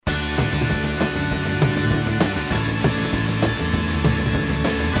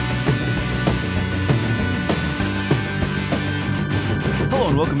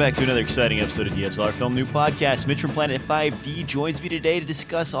welcome back to another exciting episode of DSLR Film Noob Podcast. Mitch from Planet 5D joins me today to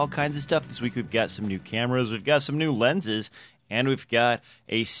discuss all kinds of stuff. This week we've got some new cameras, we've got some new lenses, and we've got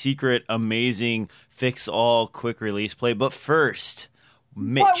a secret, amazing, fix-all quick release play. But first,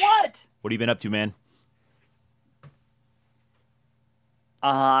 Mitch, what have you been up to, man?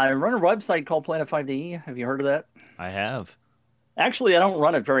 I run a website called Planet 5D. Have you heard of that? I have. Actually, I don't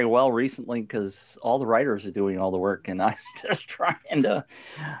run it very well recently because all the writers are doing all the work, and I'm just trying to.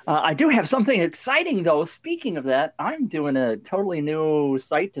 I do have something exciting, though. Speaking of that, I'm doing a totally new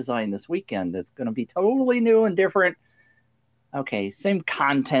site design this weekend. It's going to be totally new and different. Okay, same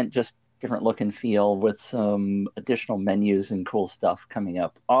content, just different look and feel with some additional menus and cool stuff coming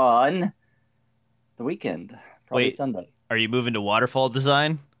up on the weekend, probably Wait. Sunday. Are you moving to waterfall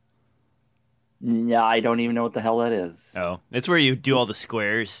design? Yeah, I don't even know what the hell that is. Oh, it's where you do all the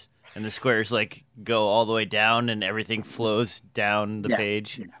squares, and the squares like go all the way down, and everything flows down the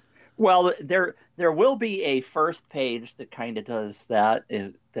page. Yeah. Well, there will be a first page that kind of does that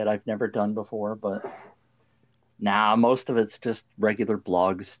that I've never done before, but most of it's just regular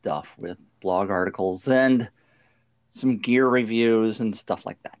blog stuff with blog articles and some gear reviews and stuff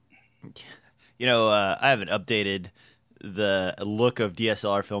like that. You know, I haven't updated the look of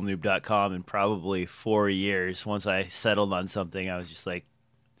DSLRFilmNoob.com in probably 4 years. Once I settled on something, I was just like,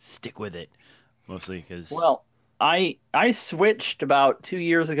 stick with it, mostly because... Well, I switched about 2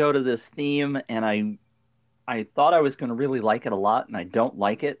 years ago to this theme, and I thought I was going to really like it a lot, and I don't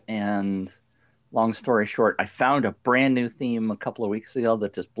like it, and long story short, I found a brand new theme a couple of weeks ago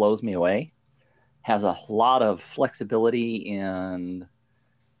that just blows me away. Has a lot of flexibility, and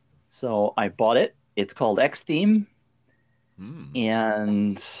so I bought it. It's called X-Theme.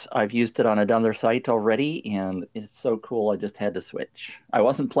 And I've used it on another site already, and it's so cool I just had to switch. I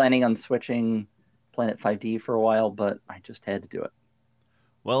wasn't planning on switching Planet 5D for a while, but I just had to do it.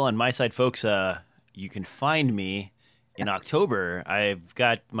 Well, on my side, folks, you can find me in October. I've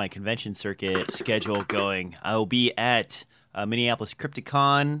got my convention circuit schedule going. I will be at Minneapolis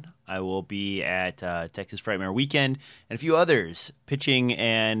Crypticon. I will be at Texas Frightmare Weekend and a few others, pitching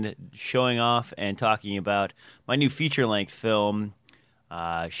and showing off and talking about my new feature-length film,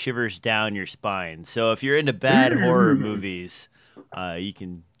 Shivers Down Your Spine. So if you're into bad horror movies, you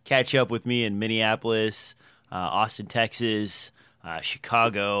can catch up with me in Minneapolis, Austin, Texas,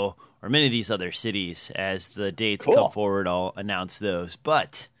 Chicago, or many of these other cities. As the dates come forward, I'll announce those.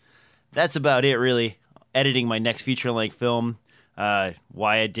 But that's about it, really. Editing my next feature-length film.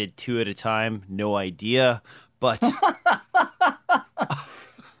 Why I did two at a time, no idea. But you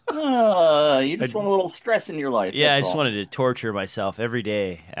just want a little stress in your life. Yeah, I just wanted to torture myself every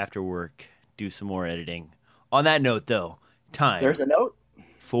day after work, do some more editing. On that note, though, time. There's a note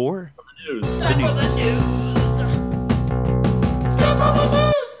for the news.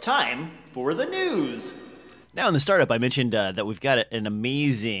 Time for the news. Now, in the startup, I mentioned that we've got an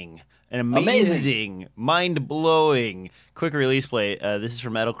amazing, mind-blowing quick release plate. This is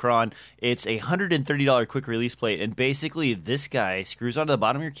from Edelkron. It's a $130 quick release plate, and basically this guy screws onto the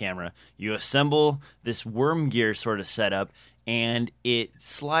bottom of your camera. You assemble this worm gear sort of setup, and it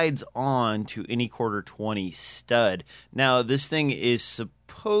slides on to any quarter 20 stud. Now, this thing is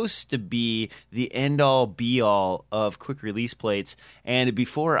supposed to be the end-all, be-all of quick release plates. And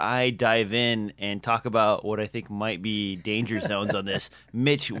before I dive in and talk about what I think might be danger zones on this,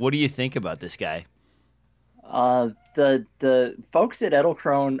 Mitch, what do you think about this guy? The folks at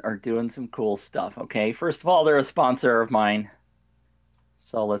Edelkron are doing some cool stuff. Okay, first of all, they're a sponsor of mine,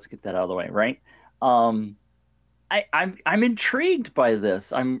 so let's get that out of the way, right? I'm intrigued by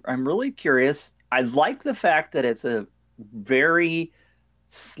this. I'm really curious. I like the fact that it's a very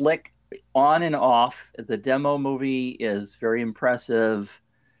slick on and off. The demo movie is very impressive.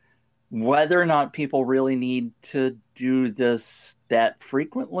 Whether or not people really need to do this that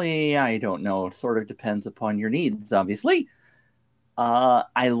frequently, I don't know. It sort of depends upon your needs, obviously.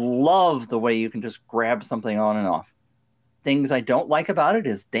 I love the way you can just grab something on and off. Things I don't like about it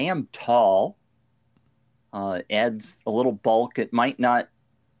is damn tall. Adds a little bulk. It might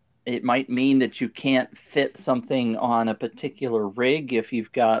mean that you can't fit something on a particular rig. If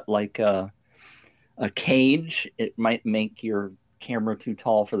you've got like a cage, it might make your camera too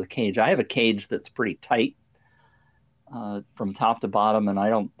tall for the cage. I have a cage that's pretty tight from top to bottom, and I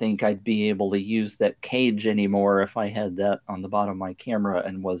don't think I'd be able to use that cage anymore if I had that on the bottom of my camera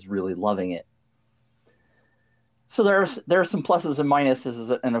and was really loving it. So there are some pluses and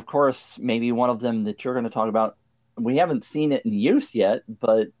minuses, and of course, maybe one of them that you're going to talk about, we haven't seen it in use yet,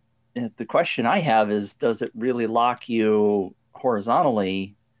 but the question I have is, does it really lock you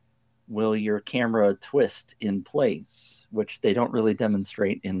horizontally? Will your camera twist in place? which they don't really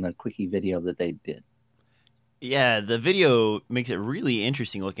demonstrate in the quickie video that they did. Yeah, the video makes it really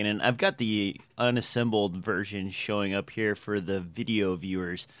interesting looking, and I've got the unassembled version showing up here for the video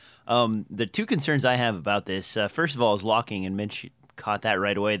viewers. The two concerns I have about this, first of all, is locking, and Mitch caught that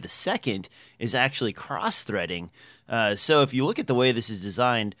right away. The second is actually cross-threading. So if you look at the way this is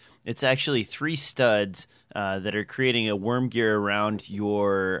designed, it's actually 3 studs that are creating a worm gear around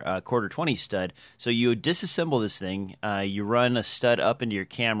your quarter 20 stud. So you disassemble this thing, you run a stud up into your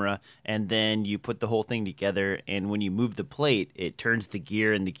camera, and then you put the whole thing together. And when you move the plate, it turns the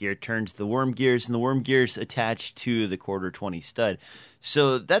gear, and the gear turns the worm gears, and the worm gears attach to the quarter 20 stud.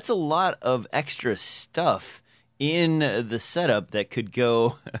 So that's a lot of extra stuff in the setup that could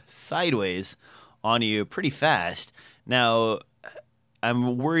go sideways on you pretty fast. Now,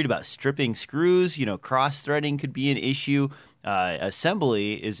 I'm worried about stripping screws. Cross-threading could be an issue.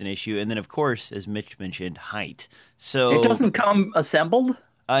 Assembly is an issue. And then, of course, as Mitch mentioned, height. So it doesn't come assembled?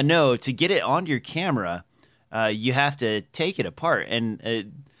 No, to get it onto your camera, you have to take it apart.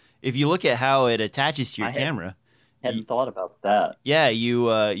 And if you look at how it attaches to your camera... Hadn't thought about that. Yeah, you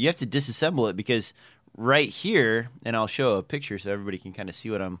have to disassemble it, because right here, and I'll show a picture so everybody can kind of see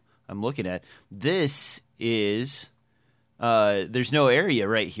what I'm looking at. This is... there's no area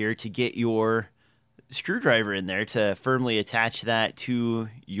right here to get your screwdriver in there to firmly attach that to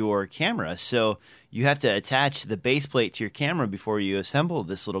your camera. So you have to attach the base plate to your camera before you assemble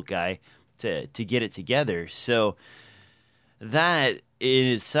this little guy to get it together. So that in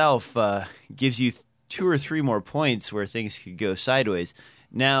itself gives you 2 or 3 more points where things could go sideways.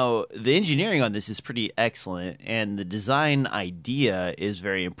 Now, the engineering on this is pretty excellent, and the design idea is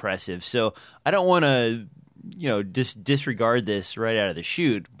very impressive. So I don't want to disregard this right out of the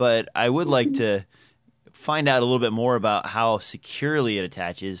chute, but I would like to find out a little bit more about how securely it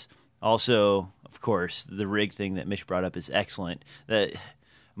attaches. Also, of course, the rig thing that Mitch brought up is excellent. That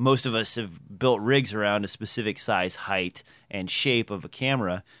most of us have built rigs around a specific size, height, and shape of a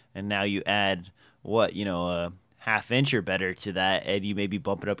camera, and now you add a half inch or better to that, and you maybe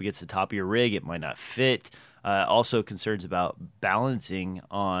bump it up against the top of your rig. It might not fit. Also, concerns about balancing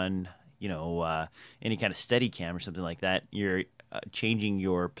on any kind of steady cam or something like that. You're changing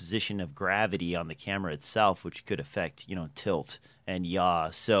your position of gravity on the camera itself, which could affect, tilt and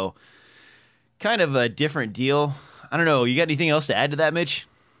yaw. So kind of a different deal. I don't know. You got anything else to add to that, Mitch?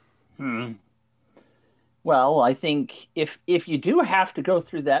 Well, I think if you do have to go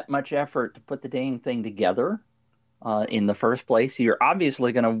through that much effort to put the dang thing together in the first place, you're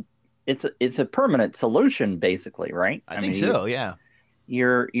obviously going to, it's a permanent solution, basically, right? I think so, yeah.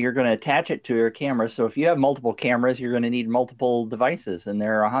 You're going to attach it to your camera. So if you have multiple cameras, you're going to need multiple devices, and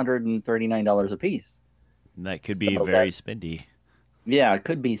they're $139 a piece. And that could be very spendy. Yeah, it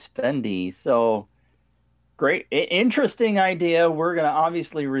could be spendy. So great, interesting idea. We're going to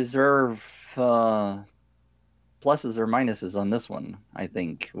obviously reserve pluses or minuses on this one. I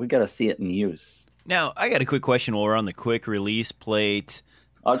think we got to see it in use. Now, I got a quick question while we're on the quick release plate.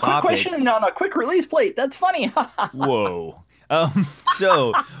 A quick question on a quick release plate. That's funny. Whoa.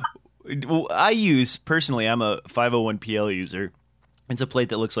 So I use, personally, I'm a 501PL user. It's a plate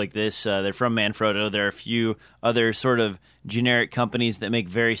that looks like this. They're from Manfrotto. There are a few other sort of generic companies that make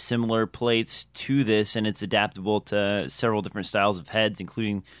very similar plates to this, and it's adaptable to several different styles of heads,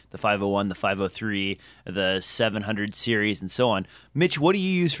 including the 501, the 503, the 700 series, and so on. Mitch, what do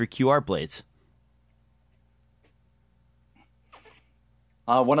you use for QR plates?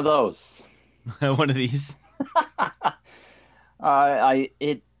 One of those. One of these?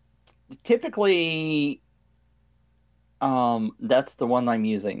 It typically, that's the one I'm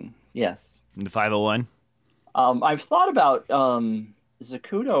using. Yes. The 501? I've thought about,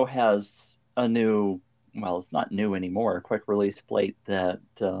 Zacuto has a new, well, it's not new anymore, a quick release plate that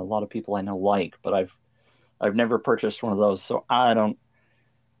a lot of people I know like, but I've never purchased one of those. So I don't,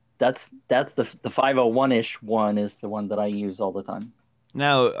 that's the 501-ish one is the one that I use all the time.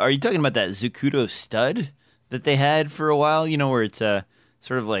 Now, are you talking about that Zacuto stud that they had for a while, where it's a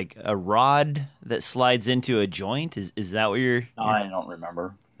sort of like a rod that slides into a joint? Is that what you're... I don't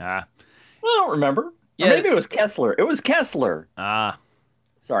remember. I don't remember. Yeah. Or maybe it was Kessler. It was Kessler.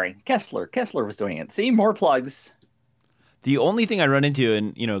 Sorry, Kessler. Kessler was doing it. See, more plugs. The only thing I run into,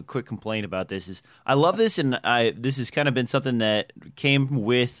 and quick complaint about this, is I love this, and this has kind of been something that came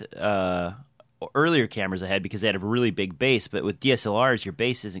with earlier cameras I had because they had a really big base, but with DSLRs, your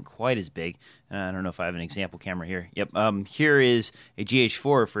base isn't quite as big. I don't know if I have an example camera here. Yep. Here is a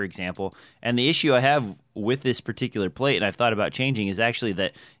GH4, for example, and the issue I have with this particular plate, and I've thought about changing, is actually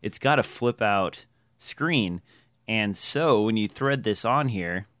that it's got a flip-out screen, and so when you thread this on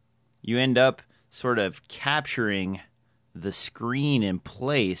here, you end up sort of capturing the screen in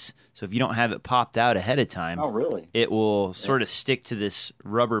place. So if you don't have it popped out ahead of time, Oh, really? it will sort of stick to this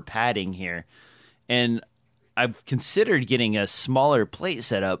rubber padding here. And I've considered getting a smaller plate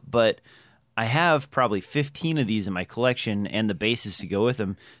setup, but I have probably 15 of these in my collection and the bases to go with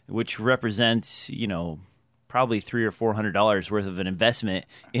them, which represents, probably $300 or $400 worth of an investment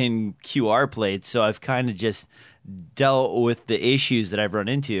in QR plates. So I've kind of just dealt with the issues that I've run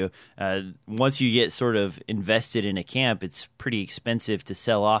into. Once you get sort of invested in a camp, it's pretty expensive to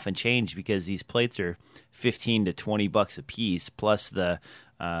sell off and change because these plates are 15 to 20 bucks a piece, plus the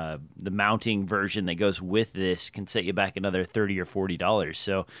mounting version that goes with this can set you back another $30 or $40.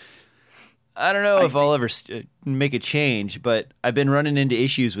 So I don't know if I'll ever make a change, but I've been running into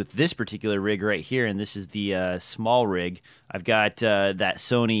issues with this particular rig right here, and this is the small rig. I've got that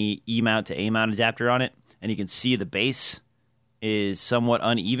Sony E-mount to A-mount adapter on it, and you can see the base is somewhat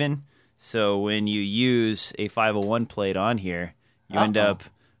uneven. So when you use a 501 plate on here, you end up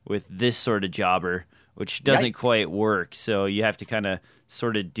with this sort of jobber, which doesn't quite work. So you have to kind of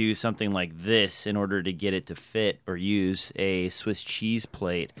sort of do something like this in order to get it to fit, or use a Swiss cheese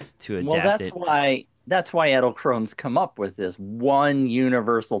plate to adapt it. That's why Edelkron's come up with this one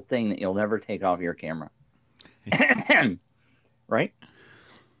universal thing that you'll never take off your camera. Right?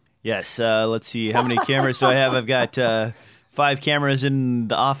 Yes. Let's see. How many cameras do I have? I've got 5 cameras in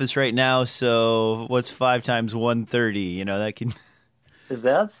the office right now. So what's 5 times 130? That can...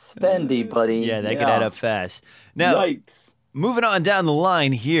 That's spendy, buddy. Yeah, that could add up fast. Now, yikes. Moving on down the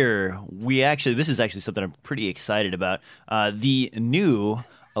line here, this is actually something I'm pretty excited about. The new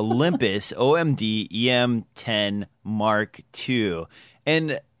Olympus OMD EM10 Mark II.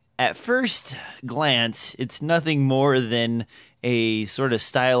 And at first glance, it's nothing more than a sort of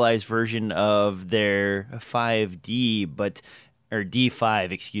stylized version of their 5D, or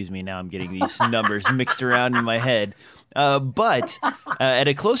D5, excuse me. Now I'm getting these numbers mixed around in my head. But at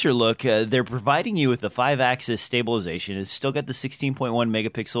a closer look, they're providing you with the 5-axis stabilization. It's still got the 16.1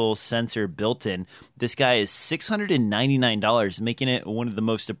 megapixel sensor built in. This guy is $699, making it one of the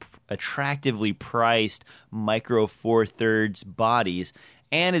most attractively priced Micro Four Thirds bodies.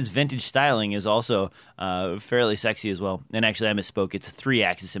 And its vintage styling is also fairly sexy as well. And actually, I misspoke. It's a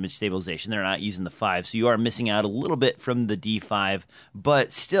 3-axis image stabilization. They're not using the 5, so you are missing out a little bit from the D5.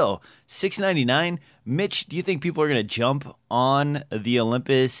 But still, $699. Mitch, do you think people are going to jump on the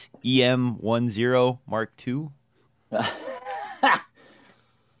Olympus EM10 Mark II?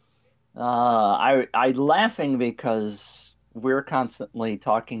 I'm laughing because we're constantly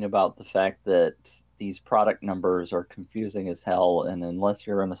talking about the fact that these product numbers are confusing as hell, and unless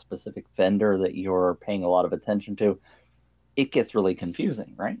you're on a specific vendor that you're paying a lot of attention to, it gets really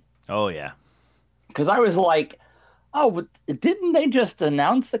confusing, right? Oh, yeah. Because I was like, oh, didn't they just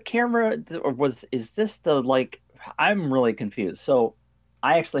announce the camera? Or is this I'm really confused. So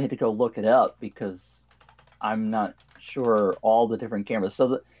I actually had to go look it up because I'm not sure all the different cameras.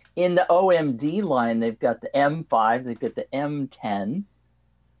 So in the OMD line, they've got the M5, they've got the M10,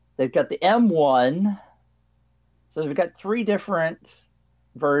 they've got the M1. So they've got 3 different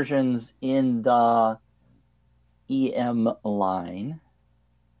versions in the EM line,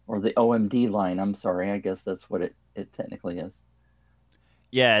 or the OMD line. I'm sorry. I guess that's what it technically is.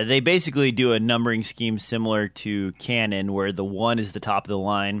 Yeah, they basically do a numbering scheme similar to Canon, where the 1 is the top of the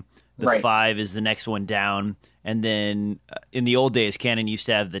line, the 5 is the next one down, and then in the old days, Canon used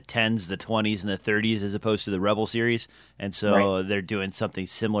to have the 10s, the 20s, and the 30s as opposed to the Rebel series, and so they're doing something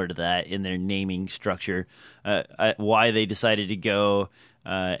similar to that in their naming structure. Why they decided to go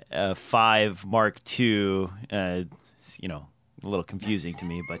 5 Mark II, a little confusing to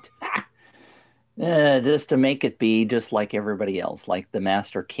me, but... just to make it be just like everybody else, like the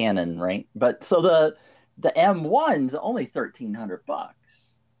Master Canon, right? But so the M1's only $1,300.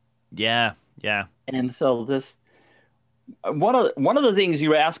 Yeah. And so this one of the things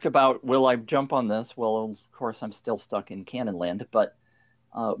you ask about, will I jump on this? Well, of course, I'm still stuck in Canon land. But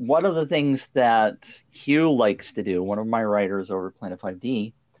one of the things that Hugh likes to do, one of my writers over at Planet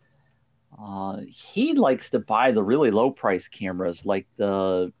 5D, he likes to buy the really low price cameras, like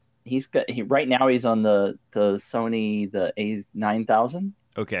right now he's on the Sony, the A9000.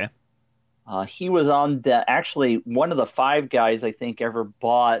 Okay. He was on actually one of the 5 guys I think ever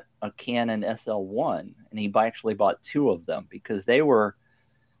bought a Canon SL1, and he actually bought 2 of them because he went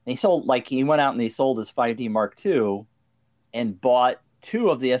out and he sold his 5D Mark II and bought 2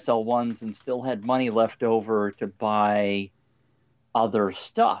 of the SL1s and still had money left over to buy other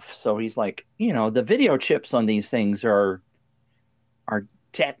stuff. So he's like, the video chips on these things are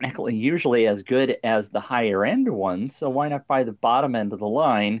technically usually as good as the higher end ones, so why not buy the bottom end of the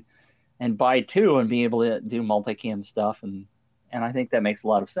line and buy two and be able to do multicam stuff, and I think that makes a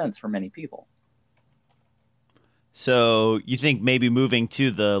lot of sense for many people. So you think maybe moving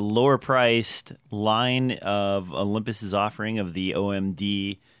to the lower priced line of Olympus's offering of the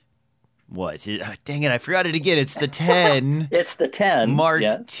OMD, what? Dang it, I forgot it again. It's the 10. It's the 10 Mark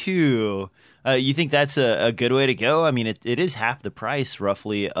yeah. II. You think that's a good way to go? I mean, it is half the price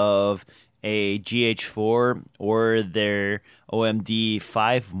roughly of a GH4 or their OMD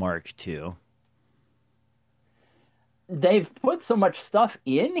 5 Mark II. They've put so much stuff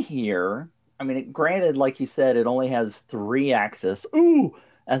in here. I mean, granted, like you said, it only has 3-axis,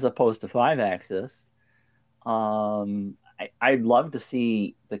 as opposed to 5-axis. I'd love to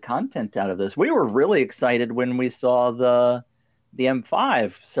see the content out of this. We were really excited when we saw the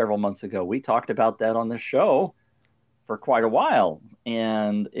M5 several months ago. We talked about that on the show for quite a while.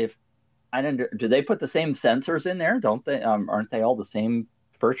 And if I don't, do they put the same sensors in there? Don't they? Aren't they all the same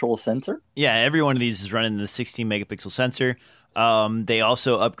virtual sensor? Yeah, every one of these is running the 16 megapixel sensor. They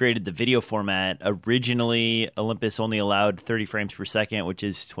also upgraded the video format. Originally, Olympus only allowed 30 frames per second, which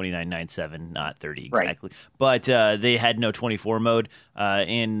is 29.97, not 30 exactly. Right. But they had no 24 mode.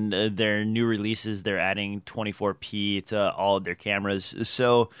 In their new releases, they're adding 24p to all of their cameras.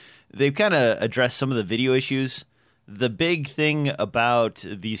 So they've kind of addressed some of the video issues. The big thing about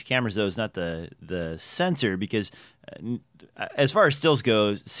these cameras, though, is not the sensor, because as far as stills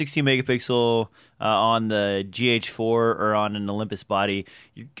go, 16 megapixel on the GH4 or on an Olympus body,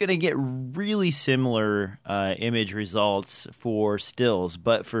 you're going to get really similar image results for stills.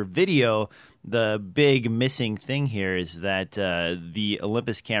 But for video, the big missing thing here is that the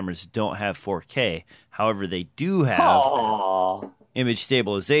Olympus cameras don't have 4K. However, they do have image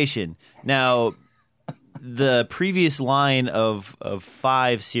stabilization. Now, the previous line of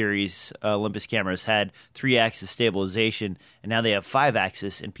 5 series Olympus cameras had 3-axis stabilization, and now they have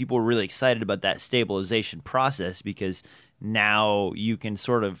 5-axis, and people were really excited about that stabilization process because now you can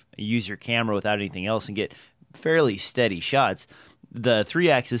sort of use your camera without anything else and get fairly steady shots. The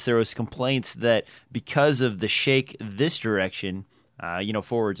 3-axis, there was complaints that because of the shake this direction,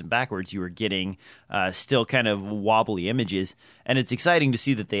 forwards and backwards, you were getting still kind of wobbly images. And it's exciting to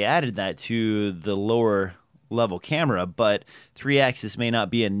see that they added that to the lower level camera, but 3-axis may not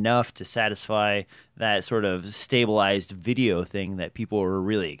be enough to satisfy that sort of stabilized video thing that people were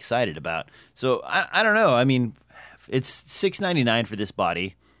really excited about. So I don't know. I mean, it's $699 for this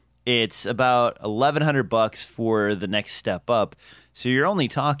body. It's about $1,100 for the next step up. So you're only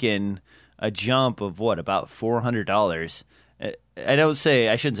talking a jump of about $400.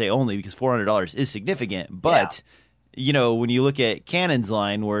 I shouldn't say only, because $400 is significant, but when you look at Canon's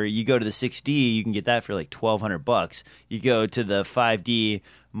line, where you go to the 6D, you can get that for like $1,200. You go to the 5D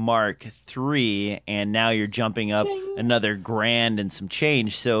Mark III, and now you're jumping up another $1,000 and some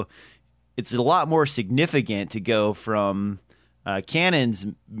change. So it's a lot more significant to go from Canon's,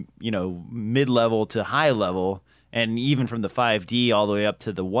 mid-level to high level. And even from the 5D all the way up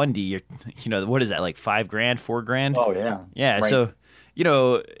to the 1D, what is that, like $5,000, $4,000? Oh, yeah. Yeah, right. So,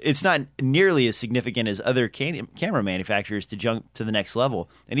 it's not nearly as significant as other camera manufacturers to jump to the next level.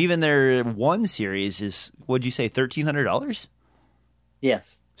 And even their 1 series is, what'd you say, $1,300?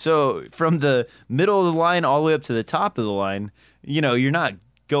 Yes. So from the middle of the line all the way up to the top of the line, you're not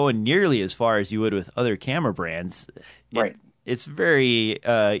going nearly as far as you would with other camera brands. Right. It's very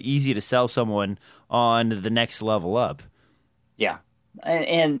easy to sell someone on the next level up. Yeah,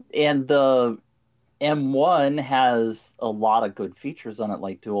 and the M1 has a lot of good features on it,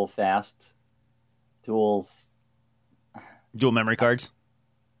 like dual memory cards.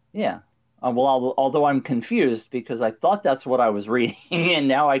 Yeah. Although I'm confused because I thought that's what I was reading, and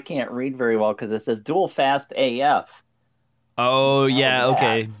now I can't read very well because it says dual fast AF. Oh, yeah,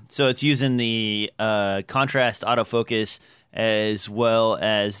 okay. So it's using the contrast autofocus as well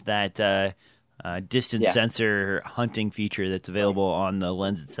as that distance sensor hunting feature that's available on the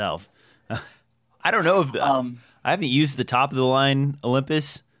lens itself. I don't know if I haven't used the top of the line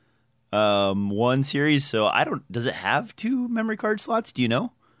Olympus 1 series, so I don't. Does it have 2 memory card slots? Do you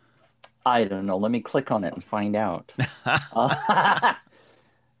know? I don't know. Let me click on it and find out. We're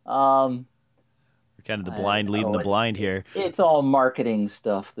kind of the blind leading the blind here. It's all marketing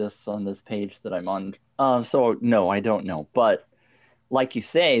stuff. On this page that I'm on. So no, I don't know, but. Like you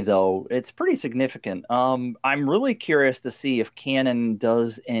say, though, it's pretty significant. I'm really curious to see if Canon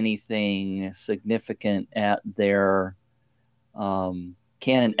does anything significant at their Canon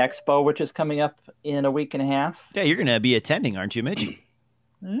Expo, which is coming up in a week and a half. Yeah, you're going to be attending, aren't you, Mitch?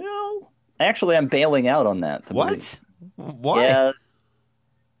 No. Actually, I'm bailing out on that. What? Why? Yeah,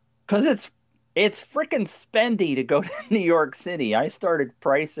 because it's freaking spendy to go to New York City. I started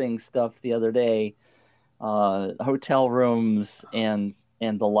pricing stuff the other day, hotel rooms and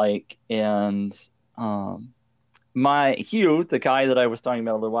the like, and um, my Hugh, the guy that I was talking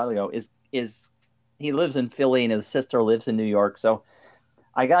about a little while ago, is he lives in Philly and his sister lives in New York, so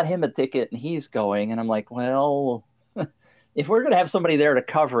I got him a ticket and he's going, and I'm like, well, if we're gonna have somebody there to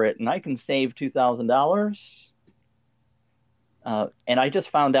cover it, and I can save $2,000. And I just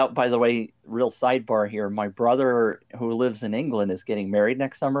found out, by the way, real sidebar here, my brother who lives in England is getting married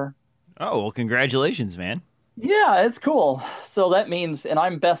next summer. Oh, well, congratulations, man. Yeah, it's cool. So that means, and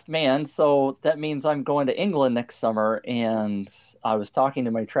I'm best man, so that means I'm going to England next summer. And I was talking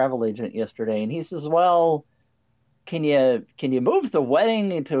to my travel agent yesterday, and he says, "Well, can you move the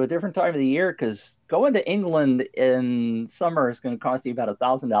wedding into a different time of the year? Because going to England in summer is going to cost you about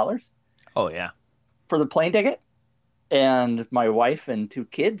 $1,000 Oh, yeah. for the plane ticket." And my wife and two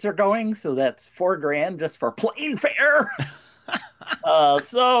kids are going, so that's 4 grand just for plane fare.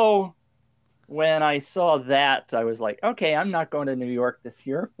 So when I saw that, I was like, okay, I'm not going to New York this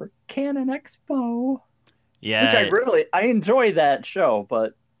year for Canon Expo, which Yeah, I enjoy that show,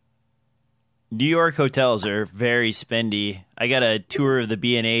 but New York hotels are very spendy. I got a tour of the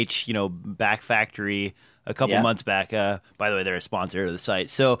B&H, back factory a couple yeah, months back. By the way, they're a sponsor of the site.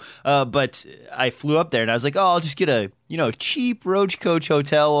 So, but I flew up there and I was like, oh, I'll just get a, cheap Roach Coach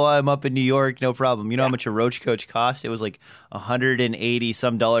hotel while I'm up in New York. No problem. You know how yeah, much a Roach Coach cost? It was like $180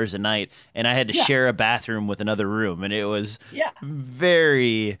 some dollars a night. And I had to yeah, share a bathroom with another room. And it was yeah,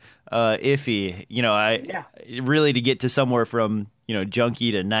 very iffy. yeah, Really to get to somewhere from,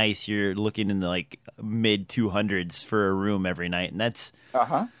 junky to nice, you're looking in the like mid 200s for a room every night. And that's,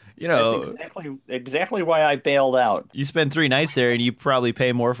 uh-huh. you That's know, exactly why I bailed out. you spend 3 nights there and you probably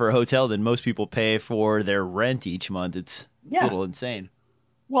pay more for a hotel than most people pay for their rent each month. It's a Yeah. little insane.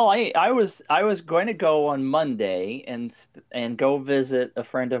 Well, I was going to go on Monday and go visit a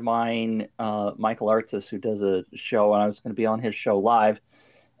friend of mine, Michael Artsis, who does a show, and I was going to be on his show live.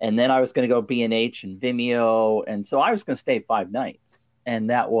 And then I was going to go B&H and Vimeo, and so I was going to stay 5 nights,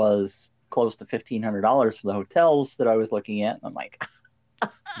 and that was close to $1,500 for the hotels that I was looking at. And I'm like,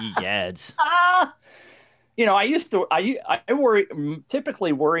 Egads. ah, I used to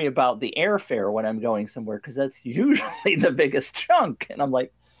typically worry about the airfare when I'm going somewhere because that's usually the biggest chunk, and I'm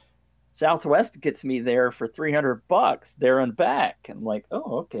like, Southwest gets me there for $300 there and back. And I'm like,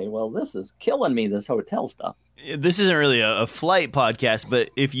 oh, okay, well, this is killing me, this hotel stuff. This isn't really a flight podcast,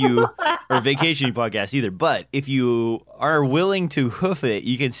 but if you, or a vacationing podcast either, but if you are willing to hoof it,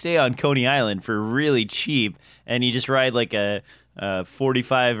 you can stay on Coney Island for really cheap and you just ride like a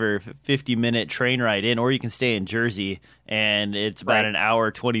 45 or 50-minute train ride in, or you can stay in Jersey and it's about Right. an hour,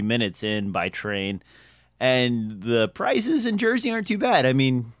 20 minutes in by train. And the prices in Jersey aren't too bad. I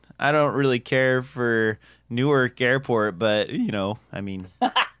mean, I don't really care for Newark Airport, but,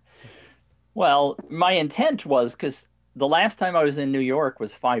 Well, my intent was because the last time I was in New York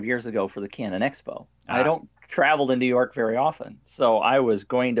was 5 years ago for the Canon Expo. I ah, don't travel to New York very often. So I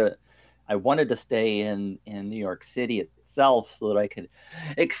wanted to stay in New York City itself so that I could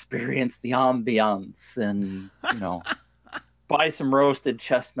experience the ambiance and, buy some roasted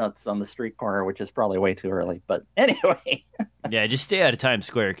chestnuts on the street corner, which is probably way too early. But anyway, yeah, just stay out of Times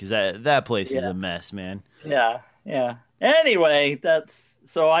Square because that place is yeah, a mess, man. yeah, yeah. Anyway, that's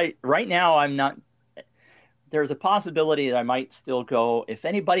so right now I'm not, there's a possibility that I might still go. If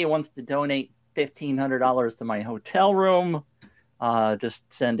anybody wants to donate $1,500 to my hotel room, just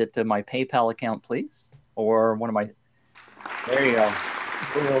send it to my PayPal account, please. Or one of my, there you go.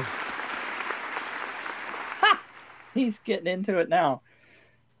 Cool. He's getting into it now.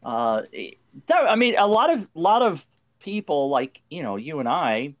 Uh, I mean, a lot of people like you and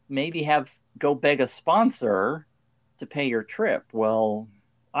I maybe go beg a sponsor to pay your trip. Well,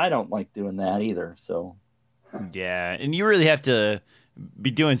 I don't like doing that either. So Yeah, and you really have to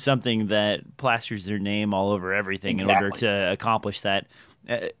be doing something that plasters their name all over everything in order exactly. to accomplish that.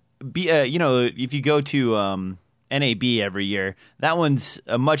 Uh, if you go to NAB every year, that one's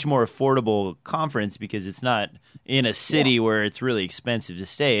a much more affordable conference because it's not in a Yeah, city where it's really expensive to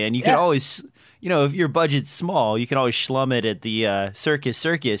stay, and you can yeah, always, if your budget's small, you can always schlum it at the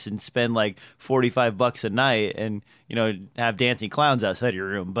Circus and spend like $45 a night, and have dancing clowns outside your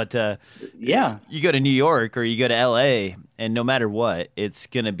room. But yeah. you go to New York or you go to LA, and no matter what, it's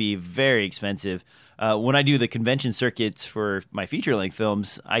going to be very expensive. When I do the convention circuits for my feature length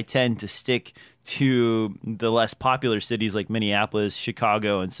films, I tend to stick to the less popular cities like Minneapolis,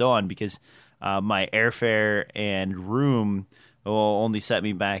 Chicago, and so on because my airfare and room will only set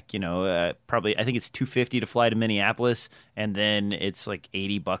me back, probably I think it's $250 to fly to Minneapolis, and then it's like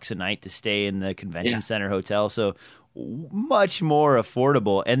 $80 a night to stay in the convention center hotel. So much more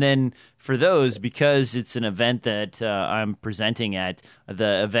affordable. And then for those, because it's an event that I'm presenting at,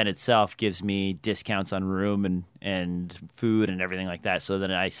 the event itself gives me discounts on room and food and everything like that, so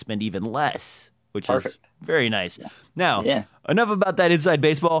that I spend even less, which is very nice. Yeah. Now, enough about that inside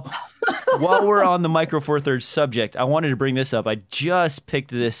baseball. While we're on the Micro Four Thirds subject, I wanted to bring this up. I just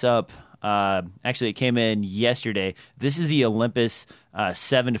picked this up. Actually, it came in yesterday. This is the Olympus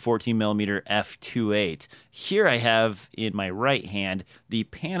 7 to 14 millimeter f2.8. Here I have in my right hand the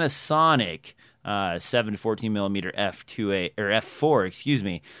Panasonic 7 to 14 millimeter f2.8 or f4. Excuse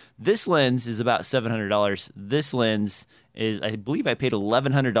me. This lens is about $700. This lens is, I believe, I paid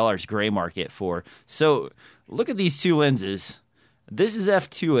 $1,100 gray market for. So look at these two lenses. This is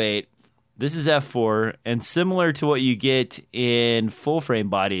f2.8. This is f4, and similar to what you get in full-frame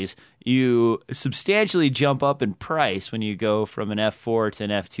bodies, you substantially jump up in price when you go from an f4 to an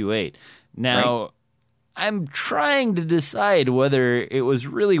f2.8. Now, I'm trying to decide whether it was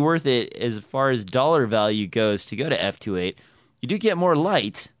really worth it as far as dollar value goes to go to f2.8. You do get more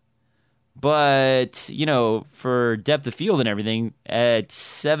light, but, for depth of field and everything, at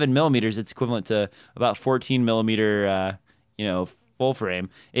 7 millimeters, it's equivalent to about 14 millimeter, full frame.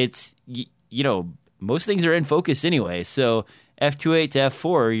 It's, most things are in focus anyway. So f2.8 to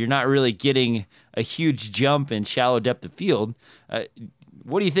f4, you're not really getting a huge jump in shallow depth of field.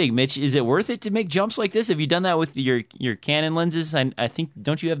 What do you think, Mitch? Is it worth it to make jumps like this? Have you done that with your Canon lenses? I think,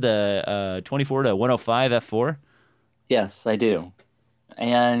 don't you have the 24 to 105 f4? Yes, I do.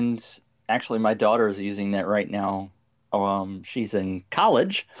 And actually, my daughter is using that right now. She's in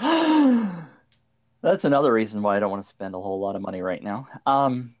college. That's another reason why I don't want to spend a whole lot of money right now.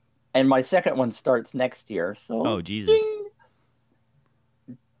 And my second one starts next year. So, oh, Jesus.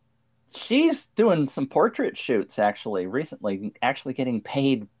 Ding. She's doing some portrait shoots recently, actually getting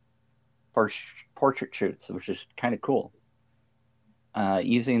paid for portrait shoots, which is kind of cool,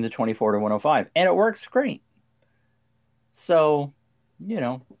 using the 24 to 105. And it works great. So,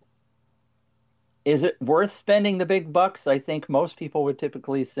 is it worth spending the big bucks? I think most people would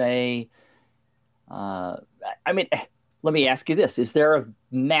typically say, let me ask you this. Is there a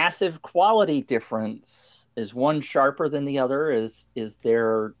massive quality difference? Is one sharper than the other? Is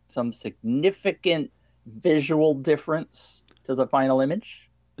there some significant visual difference to the final image?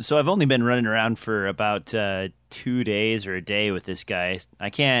 So I've only been running around for about 2 days or a day with this guy. I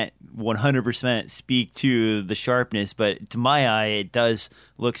can't 100% speak to the sharpness, but to my eye, it does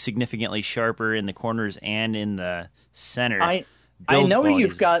look significantly sharper in the corners and in the center. I know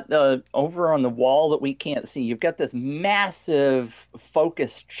you've got over on the wall that we can't see, you've got this massive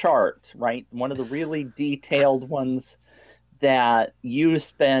focus chart, right? One of the really detailed ones that you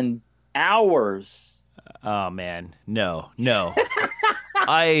spend hours. Oh, man. No.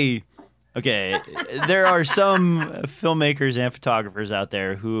 Okay, there are some filmmakers and photographers out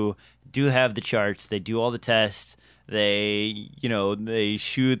there who do have the charts. They do all the tests. They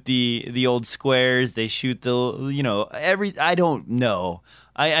shoot the old squares. They shoot I don't know.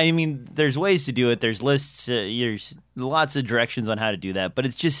 I mean, there's ways to do it. There's lists. There's lots of directions on how to do that. But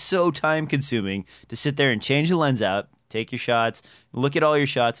it's just so time consuming to sit there and change the lens out, take your shots, look at all your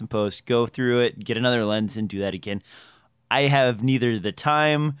shots in post, go through it, get another lens and do that again. I have neither the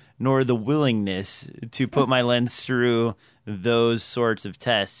time nor the willingness to put my lens through those sorts of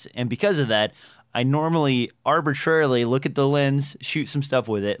tests. And because of that, I normally arbitrarily look at the lens, shoot some stuff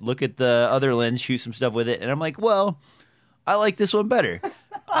with it, look at the other lens, shoot some stuff with it, and I'm like, well, I like this one better.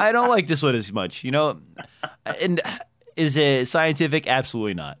 I don't like this one as much, And is it scientific?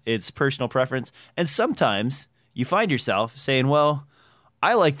 Absolutely not. It's personal preference. And sometimes you find yourself saying, well,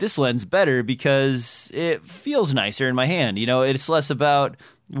 I like this lens better because it feels nicer in my hand. It's less about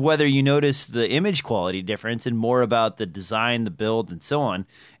whether you notice the image quality difference and more about the design, the build, and so on.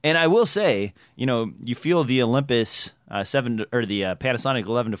 And I will say, you feel the Olympus 7 or the Panasonic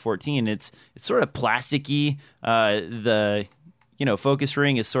 11 to 14. It's sort of plasticky. The focus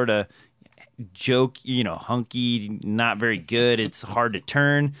ring is sort of hunky, not very good. It's hard to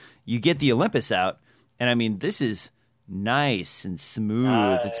turn. You get the Olympus out, and I mean, this is nice and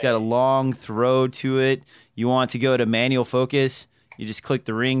smooth. It's got a long throw to it. You want to go to manual focus, you just click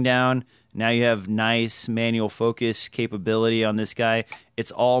the ring down. Now you have nice manual focus capability on this guy.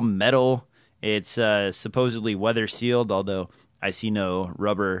 It's all metal. It's supposedly weather sealed, although I see no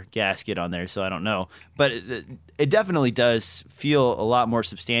rubber gasket on there, so I don't know. But it definitely does feel a lot more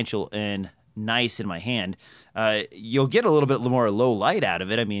substantial and nice in my hand. You'll get a little bit more low light out of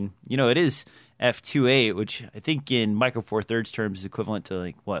it. I mean, it is f2.8, which I think in Micro Four Thirds terms is equivalent to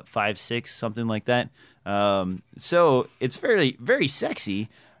like what 5.6, something like that. So it's very sexy,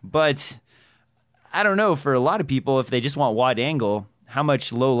 but I don't know, for a lot of people, if they just want wide angle, how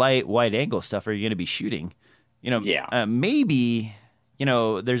much low light wide angle stuff are you going to be shooting? Maybe,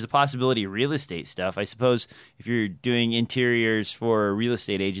 there's a possibility of real estate stuff. I suppose if you're doing interiors for a real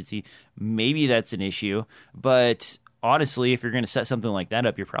estate agency, maybe that's an issue. But honestly, if you're going to set something like that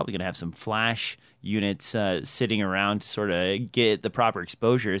up, you're probably going to have some flash units sitting around to sort of get the proper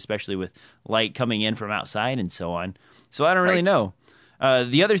exposure, especially with light coming in from outside and so on. So I don't really know.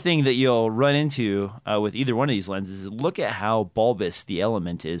 The other thing that you'll run into with either one of these lenses is look at how bulbous the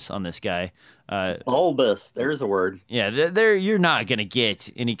element is on this guy. Bulbous, there's a word. Yeah, you're not going to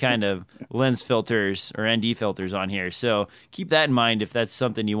get any kind of lens filters or ND filters on here. So keep that in mind if that's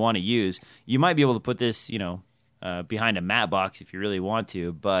something you want to use. You might be able to put this, behind a matte box if you really want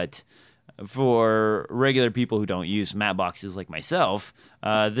to, but for regular people who don't use matte boxes like myself,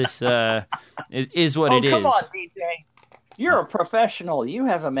 this is what it is. Come on, DJ. You're a professional. You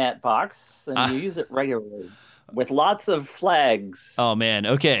have a matte box, and you use it regularly with lots of flags. Oh, man.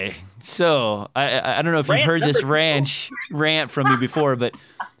 Okay. So I don't know if you've heard this rant from me before, but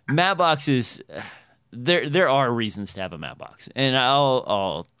matte boxes, there are reasons to have a matte box, and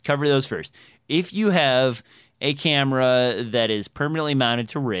I'll cover those first. If you have a camera that is permanently mounted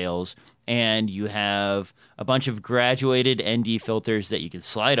to rails and you have a bunch of graduated ND filters that you can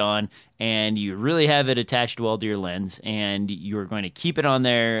slide on, and you really have it attached well to your lens, and you're going to keep it on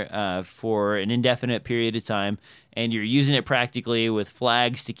there for an indefinite period of time, and you're using it practically with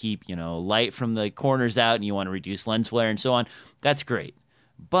flags to keep, light from the corners out, and you want to reduce lens flare and so on, that's great.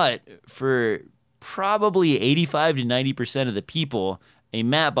 But for probably 85 to 90% of the people, a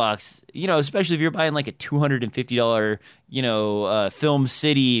matte box, especially if you're buying like a $250, Film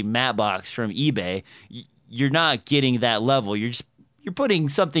City matte box from eBay, you're not getting that level. You're putting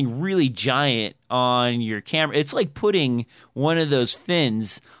something really giant on your camera. It's like putting one of those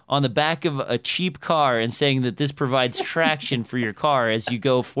fins on the back of a cheap car and saying that this provides traction for your car as you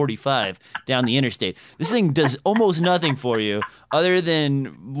go 45 down the interstate. This thing does almost nothing for you other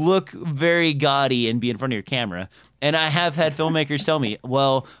than look very gaudy and be in front of your camera. And I have had filmmakers tell me,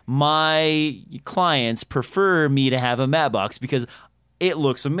 well, my clients prefer me to have a matte box because it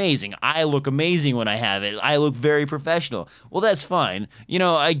looks amazing. I look amazing when I have it. I look very professional. Well, that's fine.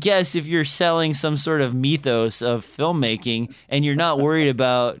 I guess if you're selling some sort of mythos of filmmaking and you're not worried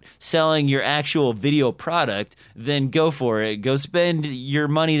about selling your actual video product, then go for it. Go spend your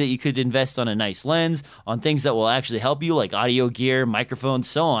money that you could invest on a nice lens, on things that will actually help you, like audio gear, microphones,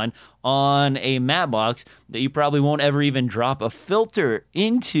 so on a matte box that you probably won't ever even drop a filter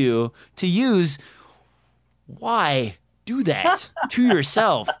into to use. Why do that to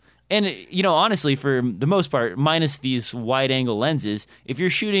yourself? And, honestly, for the most part, minus these wide-angle lenses, if you're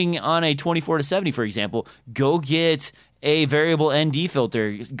shooting on a 24-70, for example, go get a variable ND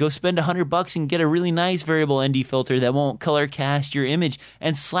filter. Go spend $100 and get a really nice variable ND filter that won't color cast your image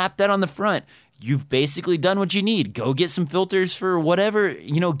and slap that on the front. You've basically done what you need. Go get some filters for whatever,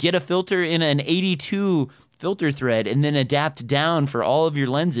 get a filter in an 82 filter thread and then adapt down for all of your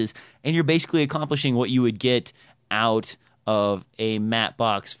lenses, and you're basically accomplishing what you would get out of a matte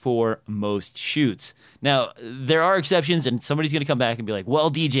box for most shoots. Now, there are exceptions, and somebody's going to come back and be like, well,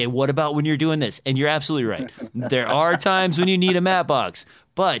 DJ, what about when you're doing this? And you're absolutely right. There are times when you need a matte box,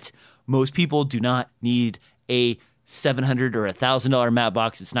 but most people do not need a $700 or $1,000 matte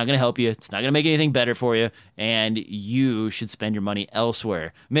box. It's not going to help you. It's not going to make anything better for you, and you should spend your money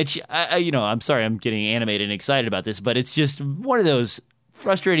elsewhere. Mitch, I'm sorry I'm getting animated and excited about this, but it's just one of those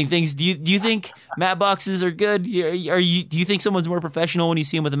frustrating things. Do you think matte boxes are good? Do you think someone's more professional when you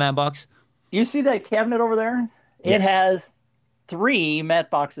see them with a matte box? You see that cabinet over there? Yes. It has 3 matte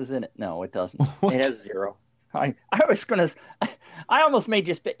boxes in it. No, it doesn't. What? It has 0. I almost made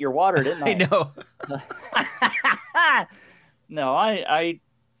you spit your water, didn't I? I know. No, I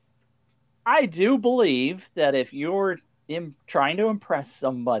do believe that if you're trying to impress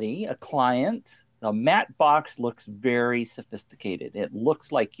somebody, a client, the matte box looks very sophisticated. It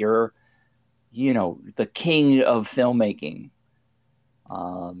looks like you're, the king of filmmaking.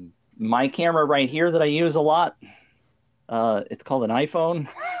 My camera right here that I use a lot, it's called an iPhone.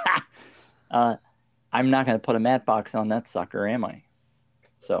 I'm not going to put a matte box on that sucker, am I?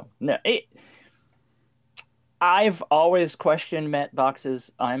 So, no. I've always questioned matte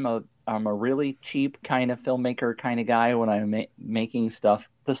boxes. I'm a really cheap kind of filmmaker kind of guy when I'm making stuff.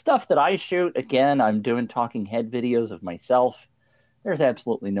 The stuff that I shoot, again, I'm doing talking head videos of myself. There's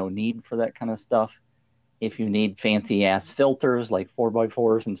absolutely no need for that kind of stuff. If you need fancy ass filters like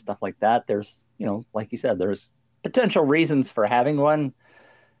 4x4s and stuff like that, there's like you said, there's potential reasons for having one,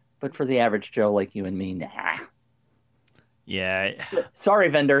 but for the average Joe like you and me, nah. Yeah. Sorry,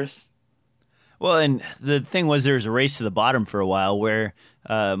 vendors. Well, and the thing was, there was a race to the bottom for a while where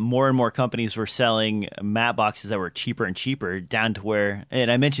more and more companies were selling matte boxes that were cheaper and cheaper, down to where, and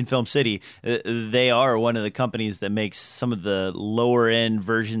I mentioned Film City, they are one of the companies that makes some of the lower end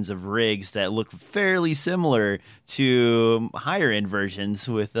versions of rigs that look fairly similar to higher end versions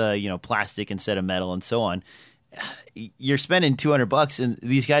with, plastic instead of metal and so on. You're spending $200 and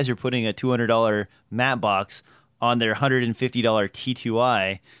these guys are putting a $200 matte box on their $150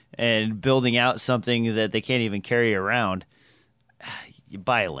 T2i and building out something that they can't even carry around. You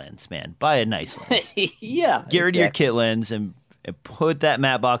buy a lens, man. Buy a nice lens. Yeah. Get rid of your kit lens and put that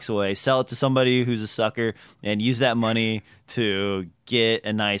matte box away. Sell it to somebody who's a sucker and use that money to get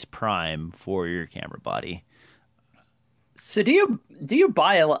a nice prime for your camera body. So do you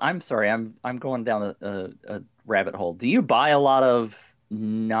buy I'm sorry, I'm going down a rabbit hole. Do you buy a lot of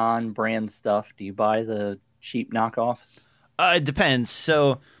non-brand stuff? Do you buy the cheap knockoffs? It depends.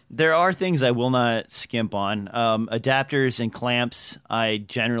 So there are things I will not skimp on. Adapters and clamps, I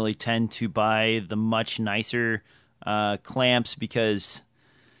generally tend to buy the much nicer clamps because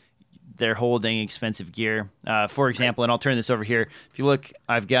they're holding expensive gear. For example, and I'll turn this over here. If you look,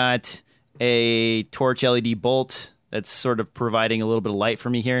 I've got a torch LED bolt that's sort of providing a little bit of light for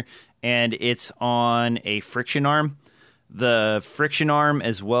me here, and it's on a friction arm. The friction arm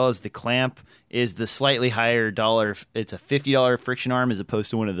as well as the clamp is the slightly higher dollar. It's a $50 friction arm as opposed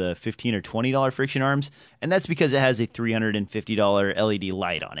to one of the $15 or $20 friction arms. And that's because it has a $350 LED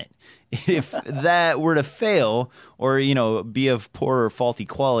light on it. If that were to fail or, be of poor or faulty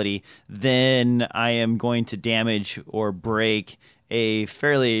quality, then I am going to damage or break a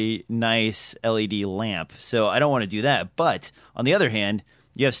fairly nice LED lamp. So I don't want to do that. But on the other hand,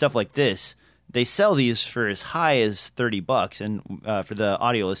 you have stuff like this. They sell these for as high as $30, and for the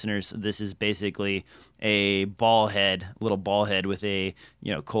audio listeners, this is basically a little ball head with a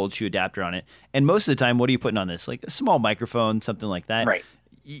cold shoe adapter on it. And most of the time, what are you putting on this? Like a small microphone, something like that. Right.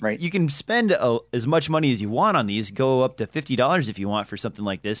 Right. You can spend as much money as you want on these. Go up to $50 if you want for something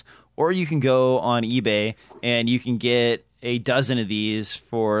like this, or you can go on eBay and you can get a dozen of these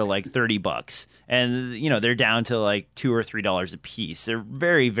for like $30, and they're down to like $2 or $3 a piece. They're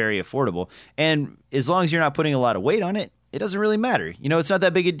very, very affordable, and as long as you're not putting a lot of weight on it, it doesn't really matter. It's not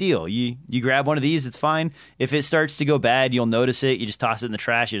that big a deal. You grab one of these, it's fine. If it starts to go bad, you'll notice it. You just toss it in the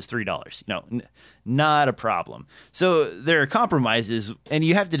trash. It's $3. Not a problem. So there are compromises, and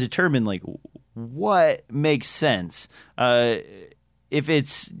you have to determine like what makes sense. If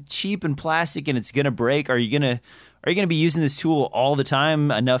it's cheap and plastic and it's gonna break, are you gonna be using this tool all the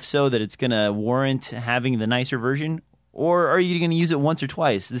time enough so that it's going to warrant having the nicer version? Or are you going to use it once or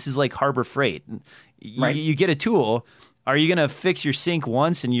twice? This is like Harbor Freight. Right. You get a tool. Are you going to fix your sink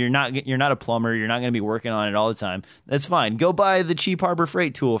once and you're not a plumber? You're not going to be working on it all the time. That's fine. Go buy the cheap Harbor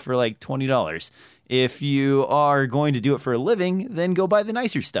Freight tool for like $20. If you are going to do it for a living, then go buy the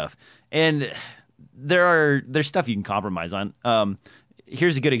nicer stuff. And there's stuff you can compromise on.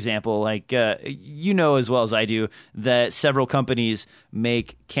 Here's a good example. Like, as well as I do, that several companies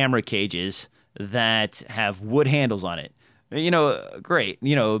make camera cages that have wood handles on it. Great.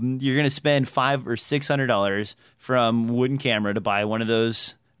 You're going to spend $500 or $600 from Wooden Camera to buy one of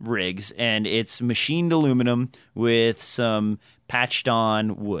those rigs, and it's machined aluminum with some patched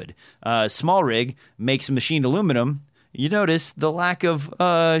on wood. Small rig makes machined aluminum. You notice the lack of,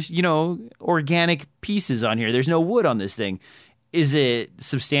 organic pieces on here. There's no wood on this thing. Is it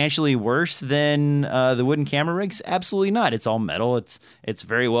substantially worse than the Wooden Camera rigs? Absolutely not. It's all metal. It's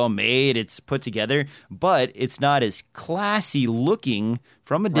very well made. It's put together, but it's not as classy looking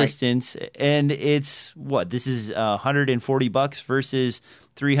from a distance. And it's this is $140 versus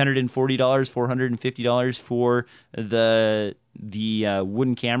 $340, $450 for the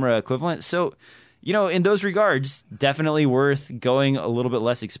Wooden Camera equivalent. So, in those regards, definitely worth going a little bit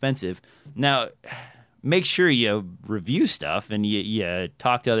less expensive. Now, make sure you review stuff and you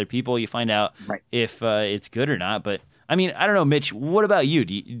talk to other people. You find out if it's good or not. But, I mean, I don't know, Mitch, what about you?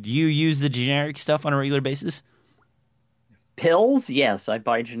 Do you use the generic stuff on a regular basis? Pills? Yes, I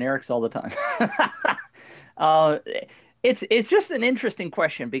buy generics all the time. It's just an interesting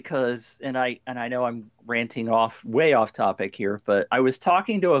question because, and I know I'm ranting way off topic here, but I was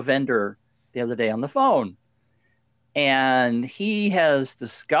talking to a vendor the other day on the phone, and he has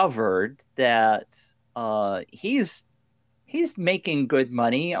discovered that he's making good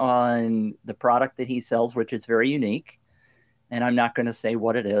money on the product that he sells, which is very unique. And I'm not going to say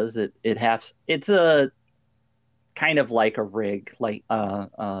what it is. It's kind of like a rig, like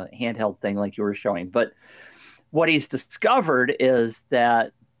handheld thing, like you were showing. But what he's discovered is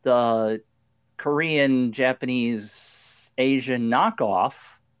that the Korean, Japanese, Asian knockoff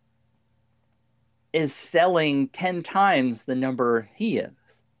is selling 10 times the number he is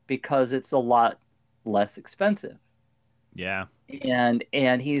because it's a lot less expensive. Yeah. And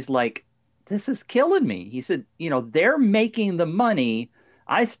he's like, this is killing me. He said, they're making the money.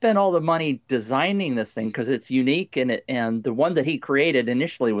 I spent all the money designing this thing because it's unique, and the one that he created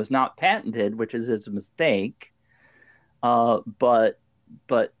initially was not patented, which is his mistake. But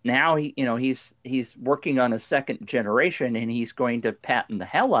now he's working on a second generation, and he's going to patent the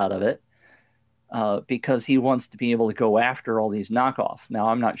hell out of it because he wants to be able to go after all these knockoffs. Now,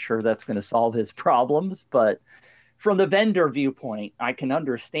 I'm not sure that's going to solve his problems, but from the vendor viewpoint, I can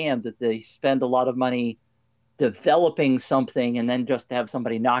understand that they spend a lot of money developing something and then just to have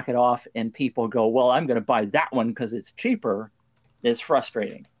somebody knock it off and people go, well, I'm going to buy that one because it's cheaper, is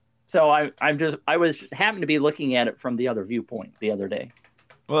frustrating. So I was happened to be looking at it from the other viewpoint the other day.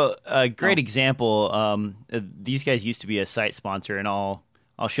 Well, a great example. These guys used to be a site sponsor, and I'll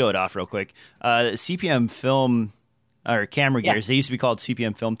show it off real quick. CPM Film or Camera Gears. They used to be called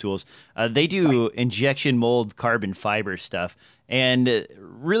CPM Film Tools. They do injection mold carbon fiber stuff, and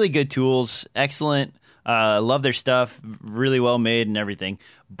really good tools. Excellent. Love their stuff. Really well made and everything.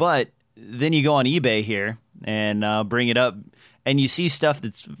 But then you go on eBay here and bring it up, and you see stuff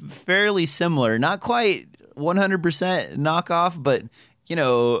that's fairly similar. Not quite 100% knockoff, but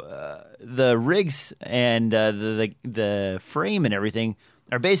the rigs and the frame and everything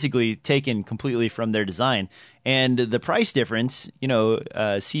are basically taken completely from their design. And the price difference,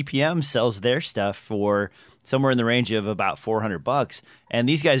 CPM sells their stuff for somewhere in the range of about $400, and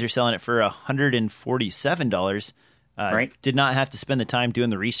these guys are selling it for $147. Right. Did not have to spend the time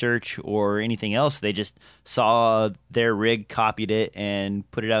doing the research or anything else. They just saw their rig, copied it, and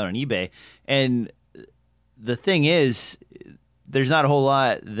put it out on eBay. And the thing is, there's not a whole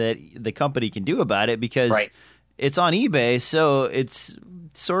lot that the company can do about it because it's on eBay, so it's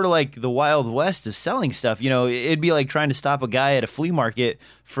sort of like the Wild West of selling stuff. It'd be like trying to stop a guy at a flea market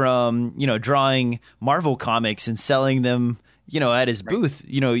from, drawing Marvel comics and selling them, at his booth.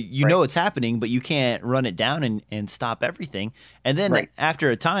 Know it's happening, but you can't run it down and stop everything. And then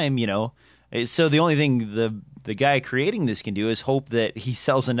after a time, so the only thing the guy creating this can do is hope that he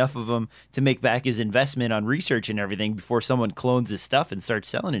sells enough of them to make back his investment on research and everything before someone clones his stuff and starts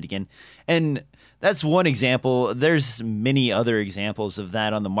selling it again. And that's one example. There's many other examples of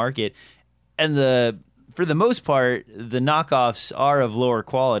that on the market. And for the most part, the knockoffs are of lower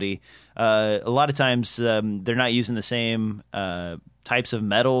quality. A lot of times they're not using the same types of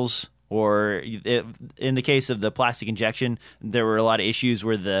metals, or in the case of the plastic injection, there were a lot of issues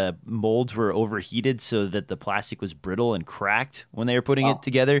where the molds were overheated so that the plastic was brittle and cracked when they were putting it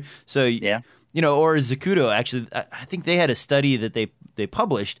together. So, or Zacuto, actually, I think they had a study that they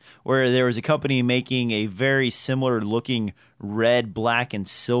published where there was a company making a very similar looking red, black, and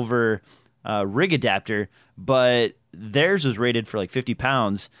silver rig adapter, but theirs was rated for like 50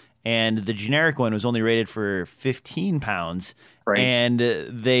 pounds, and the generic one was only rated for 15 pounds. Right. And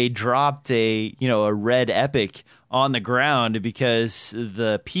they dropped a red Epic on the ground because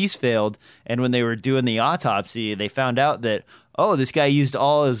the piece failed. And when they were doing the autopsy, they found out that, this guy used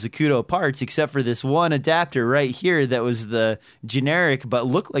all his Zacuto parts except for this one adapter right here that was the generic but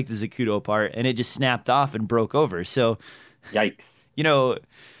looked like the Zacuto part, and it just snapped off and broke over. So, yikes.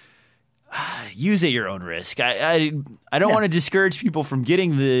 Use at your own risk. I don't want to discourage people from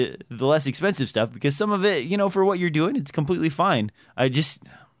getting the less expensive stuff because some of it, for what you're doing, it's completely fine. I don't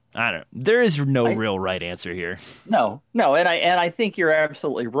know. There is no real right answer here. No, and I think you're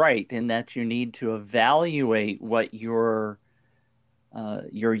absolutely right in that you need to evaluate what your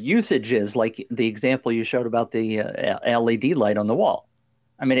usage is, like the example you showed about the LED light on the wall.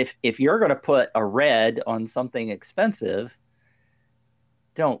 I mean, if you're going to put a red on something expensive,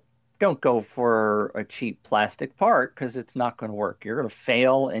 don't go for a cheap plastic part because it's not going to work. You're going to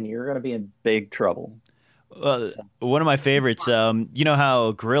fail and you're going to be in big trouble. One of my favorites, you know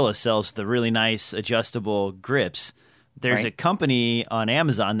how Gorilla sells the really nice adjustable grips? There's a company on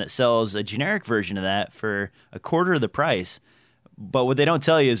Amazon that sells a generic version of that for a quarter of the price. But what they don't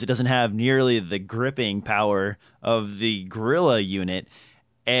tell you is it doesn't have nearly the gripping power of the Gorilla unit.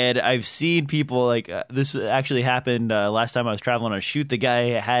 And I've seen people this actually happened last time I was traveling on a shoot. The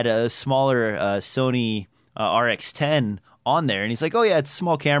guy had a smaller Sony RX10 on there, and he's like, "Oh yeah, it's a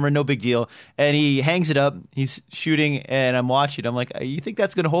small camera, no big deal." And he hangs it up. He's shooting, and I'm watching. I'm like, "You think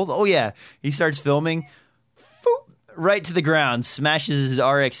that's gonna hold?" Oh yeah. He starts filming. right to the ground, smashes his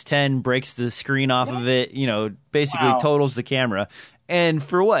RX-10, breaks the screen off of it, basically totals the camera. And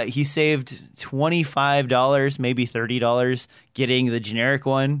for what? He saved $25, maybe $30 getting the generic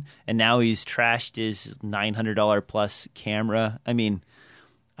one, and now he's trashed his $900 plus camera. I mean,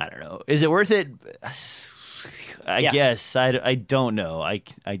 I don't know. Is it worth it? I guess. I don't know.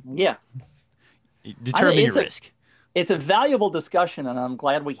 Determine your risk. It's a valuable discussion, and I'm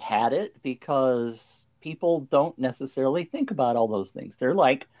glad we had it because people don't necessarily think about all those things. They're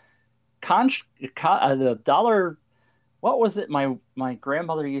like, the dollar. What was it? My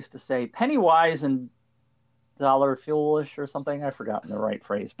grandmother used to say, penny wise and dollar foolish or something. I've forgotten the right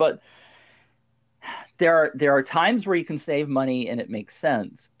phrase, but there are times where you can save money and it makes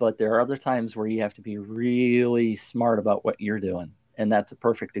sense, but there are other times where you have to be really smart about what you're doing, and that's a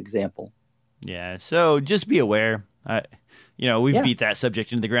perfect example. Yeah. So just be aware. We've beat that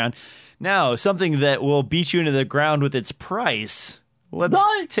subject into the ground. Now, something that will beat you into the ground with its price. Let's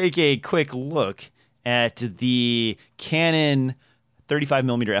take a quick look at the Canon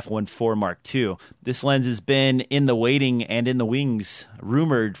 35mm f1.4 Mark II. This lens has been in the waiting and in the wings,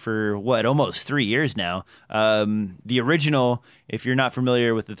 rumored for almost 3 years now. The original, if you're not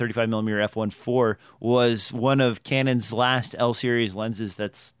familiar with the 35mm f1.4, was one of Canon's last L-series lenses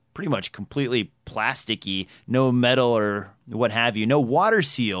that's pretty much completely plasticky, no metal or what have you, no water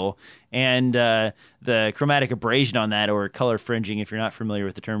seal, and the chromatic abrasion on that, or color fringing, if you're not familiar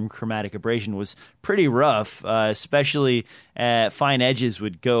with the term chromatic abrasion, was pretty rough, especially fine edges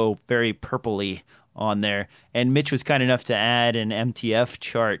would go very purpley on there. And Mitch was kind enough to add an MTF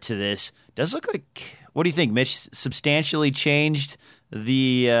chart to this. Does look like, what do you think, Mitch? Substantially changed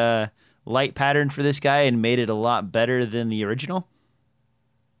the light pattern for this guy and made it a lot better than the original?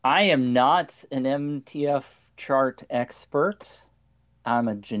 I am not an MTF chart expert. I'm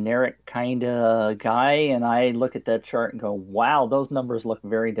a generic kind of guy, and I look at that chart and go, wow, those numbers look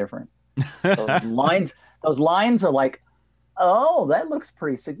very different. Those lines are like, oh, that looks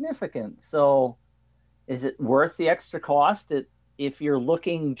pretty significant. So is it worth the extra cost? If you're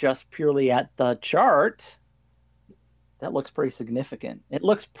looking just purely at the chart, that looks pretty significant. It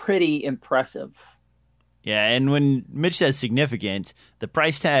looks pretty impressive. Yeah, and when Mitch says significant, the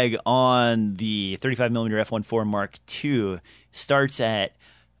price tag on the 35mm f1.4 Mark II starts at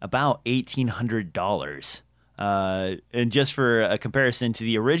about $1,800. And just for a comparison to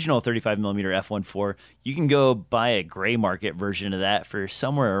the original 35mm f1.4, you can go buy a gray market version of that for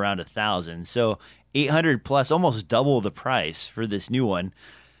somewhere around $1,000. So $800 plus, almost double the price for this new one.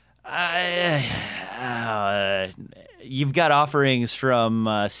 You've got offerings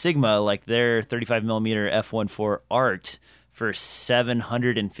from Sigma, like their 35mm f1.4 Art for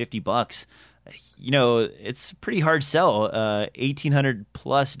 $750. It's a pretty hard sell. $1,800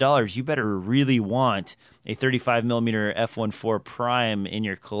 plus dollars. You better really want a 35mm f1.4 Prime in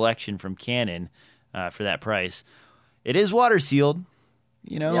your collection from Canon for that price. It is water sealed.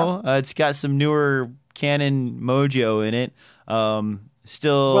 It's got some newer Canon Mojo in it.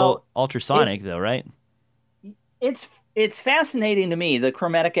 Still ultrasonic though, right? It's fascinating to me. The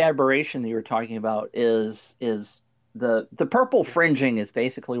chromatic aberration that you were talking about is the purple fringing is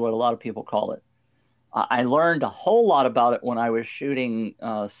basically what a lot of people call it. I learned a whole lot about it when I was shooting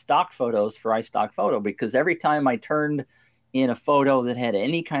stock photos for iStock Photo, because every time I turned in a photo that had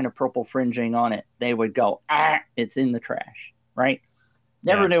any kind of purple fringing on it, they would go, it's in the trash, right?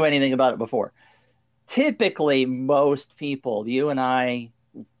 Never knew anything about it before. Typically, most people, you and I,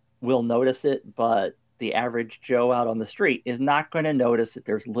 will notice it, but the average Joe out on the street is not going to notice that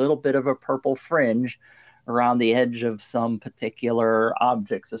there's a little bit of a purple fringe around the edge of some particular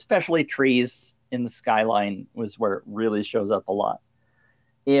objects, especially trees in the skyline was where it really shows up a lot.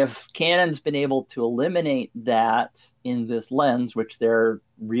 If Canon's been able to eliminate that in this lens, which they're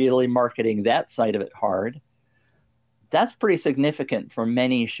really marketing that side of it hard, that's pretty significant for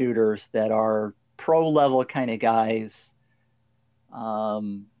many shooters that are pro level kind of guys.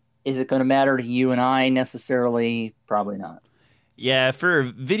 Is it going to matter to you and I necessarily? Probably not. Yeah,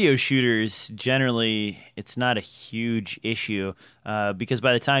 for video shooters, generally, it's not a huge issue because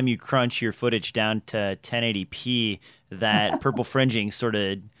by the time you crunch your footage down to 1080p, that purple fringing sort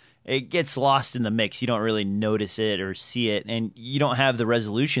of, it gets lost in the mix. You don't really notice it or see it, and you don't have the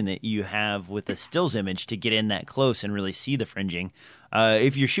resolution that you have with a stills image to get in that close and really see the fringing.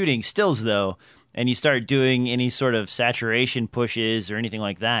 If you're shooting stills, though, and you start doing any sort of saturation pushes or anything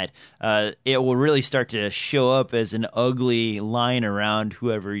like that, it will really start to show up as an ugly line around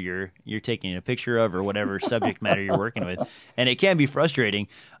whoever you're taking a picture of or whatever subject matter you're working with. And it can be frustrating.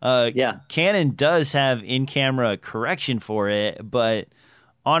 Canon does have in-camera correction for it, but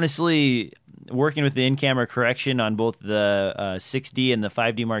honestly, working with the in-camera correction on both the 6D and the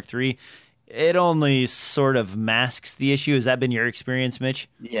 5D Mark III, it only sort of masks the issue. Has that been your experience, Mitch?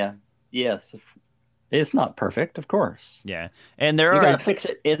 Yeah. Yes. It's not perfect, of course. Yeah, and You got to fix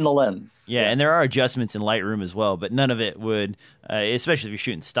it in the lens. Yeah, and there are adjustments in Lightroom as well, but none of it would, especially if you're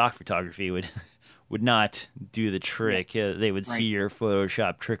shooting stock photography, would not do the trick. They would see your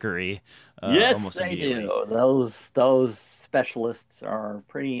Photoshop trickery. Yes, almost they immediately. do. Those specialists are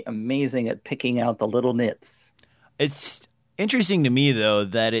pretty amazing at picking out the little nits. It's interesting to me though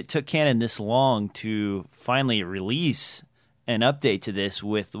that it took Canon this long to finally release an update to this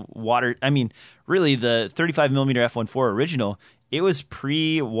with water. I mean, really, the 35mm f1.4 original, it was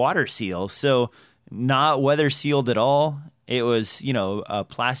pre-water seal, so not weather sealed at all. It was, a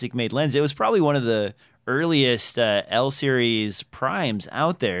plastic made lens. It was probably one of the earliest L series primes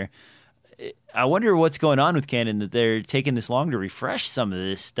out there. I wonder what's going on with Canon that they're taking this long to refresh some of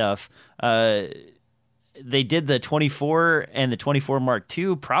this stuff. They did the 24 and the 24 Mark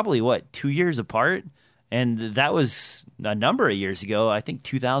II probably 2 years apart. And that was a number of years ago, I think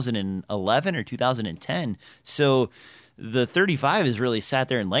 2011 or 2010. So the 35 has really sat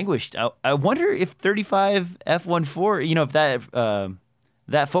there and languished. I wonder if 35 f1.4, if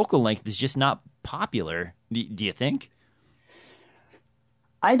that focal length is just not popular. Do you think?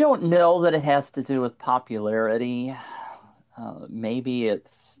 I don't know that it has to do with popularity. Maybe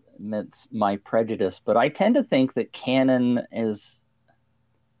it's my prejudice, but I tend to think that Canon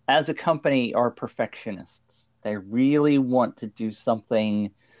as a company, are perfectionists. They really want to do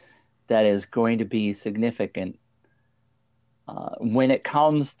something that is going to be significant when it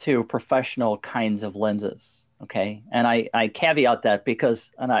comes to professional kinds of lenses. Okay, and I caveat that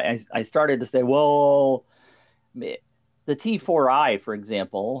because, and I started to say, well, the T4i, for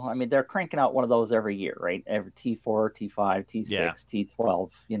example, I mean, they're cranking out one of those every year, right? Every T4, T5, T6, yeah.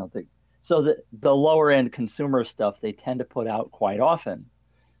 T12. So the lower end consumer stuff they tend to put out quite often.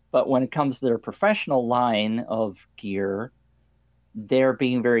 But when it comes to their professional line of gear, they're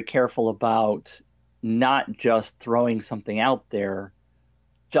being very careful about not just throwing something out there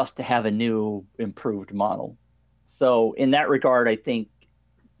just to have a new improved model. So in that regard, I think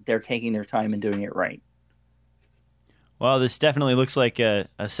they're taking their time and doing it right. Well, this definitely looks like a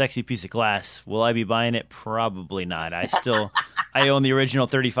sexy piece of glass. Will I be buying it? Probably not. I own the original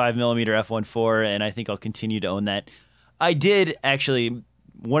 35mm f1.4, and I think I'll continue to own that. I did actually...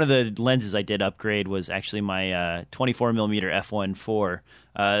 One of the lenses I did upgrade was actually my 24mm f1.4,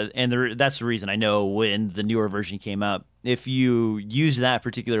 and that's the reason I know when the newer version came out. If you use that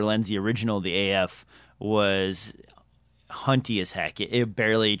particular lens, the original, the AF, was hunty as heck. It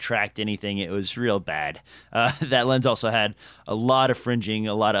barely tracked anything. It was real bad. That lens also had a lot of fringing,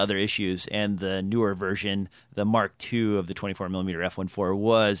 a lot of other issues, and the newer version, the Mark II of the 24mm f1.4,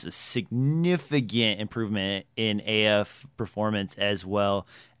 was a significant improvement in AF performance as well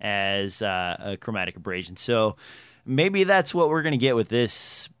as a chromatic abrasion. So maybe that's what we're going to get with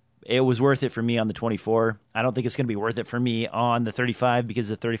this. It was worth it for me on the 24. I don't think it's going to be worth it for me on the 35 because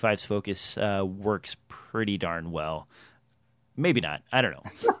the 35's focus works pretty darn well. Maybe not. I don't know.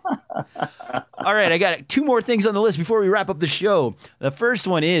 All right, I got 2 more things on the list before we wrap up the show. The first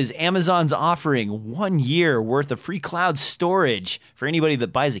one is Amazon's offering 1 year worth of free cloud storage for anybody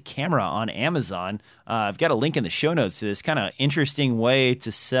that buys a camera on Amazon. I've got a link in the show notes to this kind of interesting way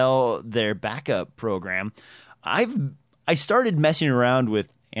to sell their backup program. I started messing around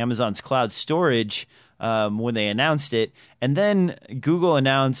with Amazon's cloud storage when they announced it, and then Google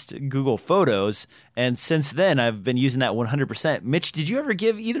announced Google Photos, and since then I've been using that 100%. Mitch, did you ever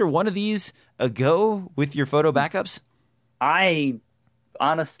give either one of these a go with your photo backups? I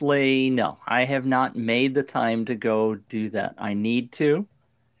honestly, no. I have not made the time to go do that. I need to,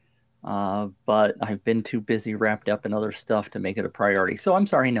 but I've been too busy wrapped up in other stuff to make it a priority. So I'm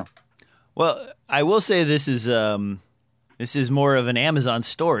sorry, no. Well, I will say this is more of an Amazon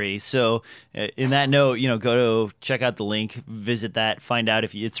story. So in that note, go to check out the link, visit that, find out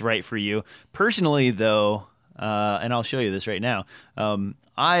if it's right for you. Personally, though, and I'll show you this right now,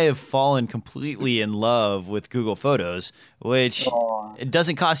 I have fallen completely in love with Google Photos, which it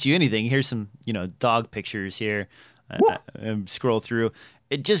doesn't cost you anything. Here's some, dog pictures here. Scroll through.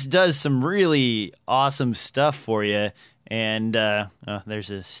 It just does some really awesome stuff for you. And there's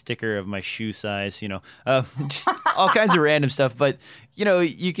a sticker of my shoe size, just all kinds of random stuff. But,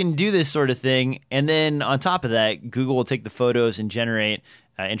 you can do this sort of thing. And then on top of that, Google will take the photos and generate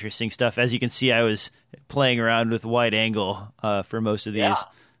interesting stuff. As you can see, I was playing around with wide angle for most of these. Yeah.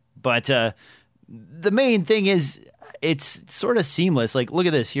 But the main thing is it's sort of seamless. Like, look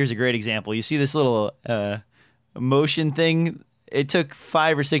at this. Here's a great example. You see this little motion thing? it took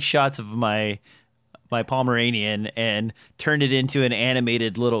 5 or 6 shots of my Pomeranian and turned it into an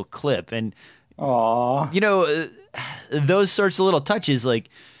animated little clip. And Aw. those sorts of little touches, like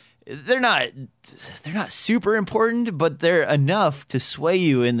they're not super important, but they're enough to sway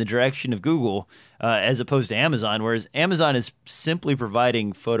you in the direction of Google, as opposed to Amazon. Whereas Amazon is simply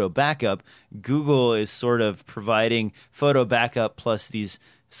providing photo backup, Google is sort of providing photo backup plus these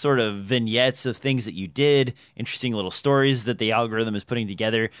sort of vignettes of things that you did, interesting little stories that the algorithm is putting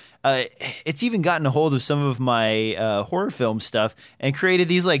together. It's even gotten a hold of some of my horror film stuff and created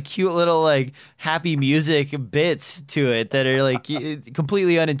these like cute little like happy music bits to it that are like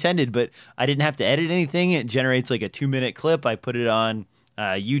completely unintended, but I didn't have to edit anything. It generates like a 2-minute clip. I put it on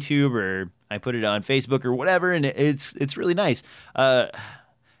YouTube, or I put it on Facebook or whatever, and it's really nice.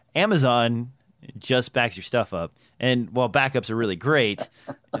 Amazon just backs your stuff up, and while backups are really great,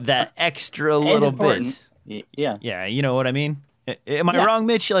 that extra little bit, yeah, you know what I mean. Am I wrong,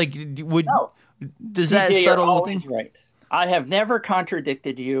 Mitch? Like, does that settle the thing? Right. I have never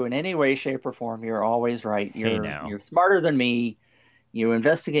contradicted you in any way, shape, or form. You're always right. You're smarter than me. You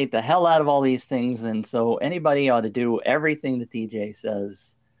investigate the hell out of all these things, and so anybody ought to do everything that DJ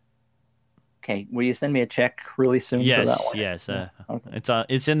says. Okay, will you send me a check really soon for that one? Yes. Okay.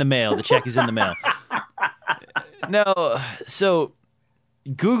 It's in the mail. The check is in the mail. No, so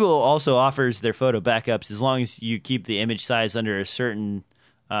Google also offers their photo backups as long as you keep the image size under a certain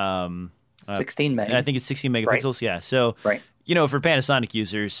 16 meg. I think it's 16 megapixels. Right. Yeah. So right. For Panasonic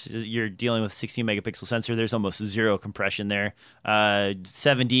users, you're dealing with a 16 megapixel sensor. There's almost zero compression there.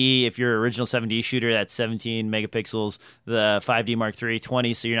 7D, if you're an original 7D shooter, that's 17 megapixels. The 5D Mark III,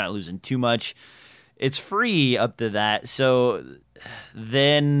 20, so you're not losing too much. It's free up to that. So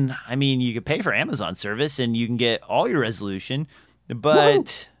then, you could pay for Amazon service and you can get all your resolution.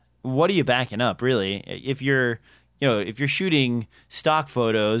 But what are you backing up, really? If you're shooting stock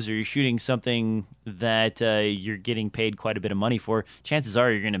photos or you're shooting something that you're getting paid quite a bit of money for, chances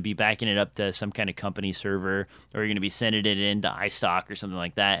are you're going to be backing it up to some kind of company server, or you're going to be sending it into iStock or something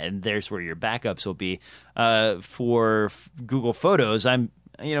like that, and there's where your backups will be. For Google Photos,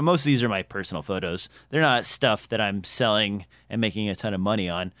 most of these are my personal photos. They're not stuff that I'm selling and making a ton of money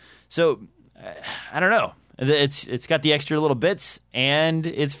on. So I don't know. It's got the extra little bits and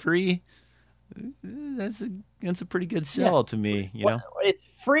it's free. That's a pretty good sell to me, Well, it's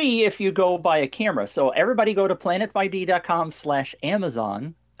free if you go buy a camera. So everybody go to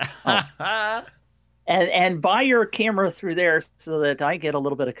planet5d.com/Amazon and buy your camera through there so that I get a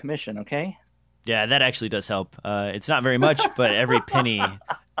little bit of commission, okay? Yeah, that actually does help. It's not very much, but every penny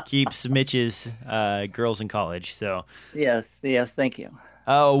keeps Mitch's girls in college. So yes, thank you.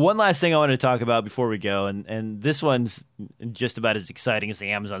 One last thing I want to talk about before we go, and this one's just about as exciting as the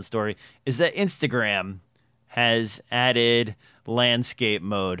Amazon story, is that Instagram has added landscape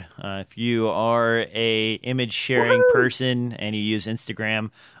mode. If you are a image sharing person and you use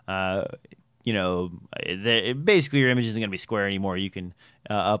Instagram, basically your image isn't going to be square anymore. You can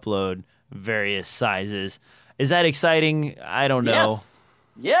upload various sizes. Is that exciting? I don't know.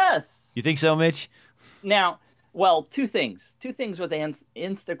 Yes. You think so, Mitch? Now, well, two things with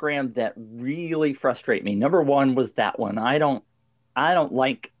Instagram that really frustrate me. Number one was that one. I don't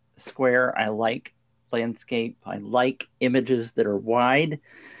like square. I like landscape. I like images that are wide.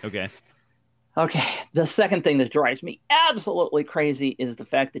 Okay. The second thing that drives me absolutely crazy is the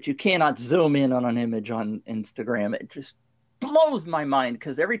fact that you cannot zoom in on an image on Instagram. It just blows my mind,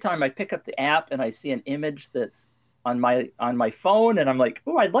 because every time I pick up the app and I see an image that's on my phone and I'm like,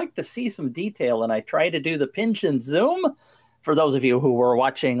 oh, I'd like to see some detail, and I try to do the pinch and zoom. For those of you who were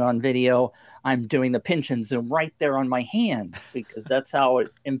watching on video, I'm doing the pinch and zoom right there on my hand, because that's how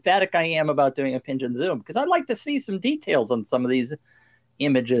emphatic I am about doing a pinch and zoom, because I'd like to see some details on some of these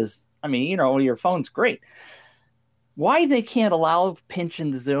images. Your phone's great. Why they can't allow pinch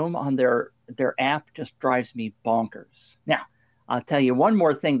and zoom on their app just drives me bonkers. Now, I'll tell you one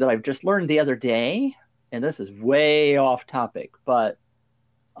more thing that I've just learned the other day, and this is way off topic, but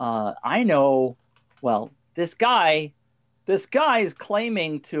I know, this guy is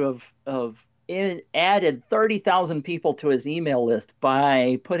claiming to have added 30,000 people to his email list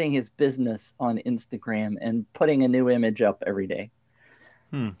by putting his business on Instagram and putting a new image up every day.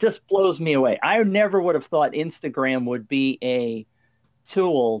 Just blows me away. I never would have thought Instagram would be a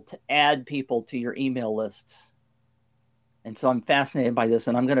tool to add people to your email list. And so I'm fascinated by this,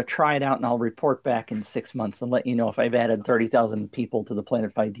 and I'm going to try it out, and I'll report back in 6 months and let you know if I've added 30,000 people to the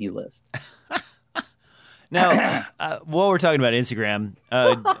Planet 5D list. Now, while we're talking about Instagram,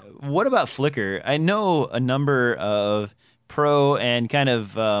 what about Flickr? I know a number of pro and kind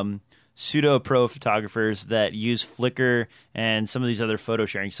of pseudo-pro photographers that use Flickr and some of these other photo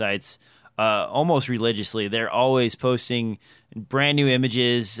sharing sites almost religiously. They're always posting brand new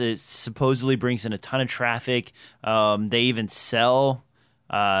images. It supposedly brings in a ton of traffic. They even sell,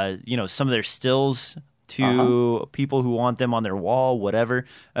 some of their stills to people who want them on their wall, whatever.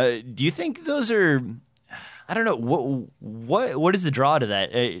 Do you think those are? I don't know. What is the draw to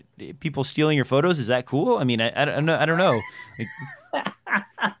that? People stealing your photos, is that cool? I mean, I don't know.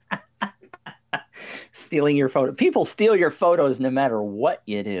 Stealing your photo. People steal your photos no matter what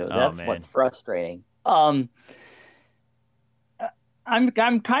you do. That's what's frustrating. I'm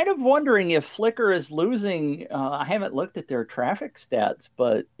kind of wondering if Flickr is losing. I haven't looked at their traffic stats,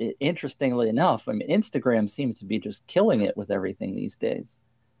 but interestingly enough, I mean, Instagram seems to be just killing it with everything these days.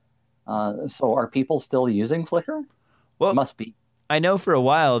 So are people still using Flickr? Well, must be. I know for a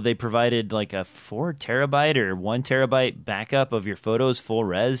while they provided like a 4 terabyte or 1 terabyte backup of your photos full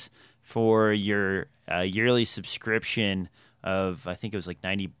res for your yearly subscription of, I think it was like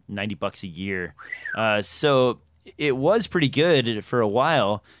 $90 a year. So it was pretty good for a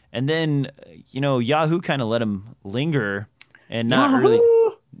while. And then, Yahoo kind of let them linger and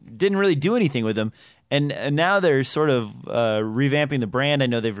didn't really do anything with them. And now they're sort of revamping the brand. I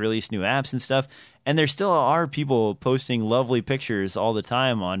know they've released new apps and stuff. And there still are people posting lovely pictures all the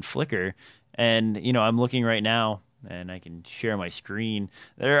time on Flickr. And, I'm looking right now, and I can share my screen.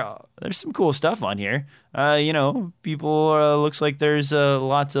 There's some cool stuff on here. People, looks like there's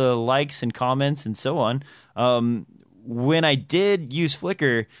lots of likes and comments and so on. When I did use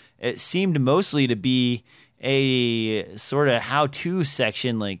Flickr, it seemed mostly to be a sort of how-to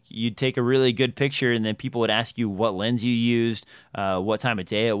section. Like you'd take a really good picture and then people would ask you what lens you used, what time of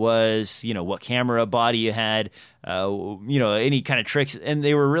day it was, what camera body you had, any kind of tricks. And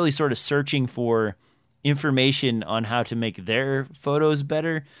they were really sort of searching for information on how to make their photos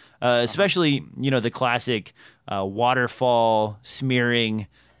better, especially, the classic waterfall smearing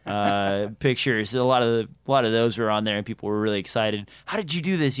pictures. A lot of those were on there and people were really excited. How did you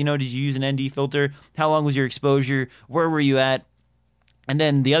do this? Did you use an ND filter? How long was your exposure? Where were you at? And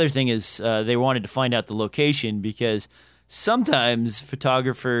then the other thing is they wanted to find out the location, because sometimes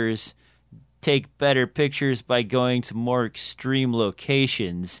photographers take better pictures by going to more extreme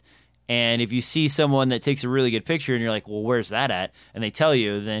locations. And if you see someone that takes a really good picture and you're like, well, where's that at? And they tell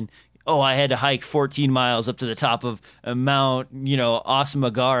you, then I had to hike 14 miles up to the top of Mount,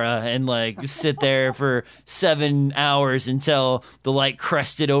 Asomagara and sit there for 7 hours until the light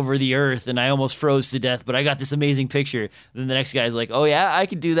crested over the earth and I almost froze to death, but I got this amazing picture. Then the next guy's like, oh yeah, I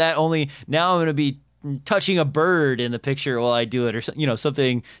could do that. Only now I'm going to be touching a bird in the picture while I do it, or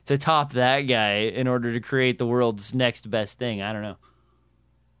something to top that guy in order to create the world's next best thing. I don't know.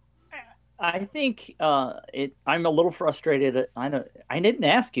 I think I'm a little frustrated. I didn't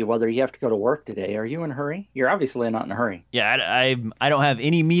ask you whether you have to go to work today. Are you in a hurry? You're obviously not in a hurry. Yeah, I don't have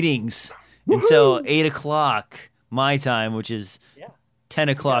any meetings until 8:00 my time, which is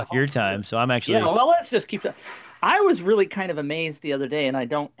 10:00 your time. So I'm actually well. Let's just keep that. I was really kind of amazed the other day, and I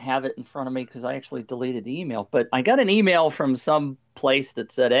don't have it in front of me because I actually deleted the email. But I got an email from some place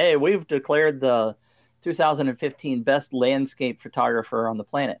that said, "Hey, we've declared the 2015 best landscape photographer on the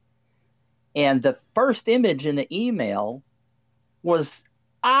planet." And the first image in the email was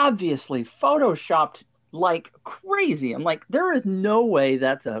obviously photoshopped like crazy. I'm like, there is no way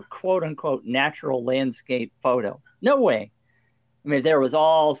that's a quote unquote natural landscape photo. No way. I mean, there was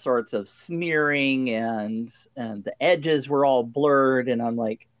all sorts of smearing and the edges were all blurred. And I'm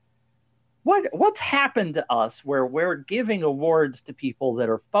like, what's happened to us where we're giving awards to people that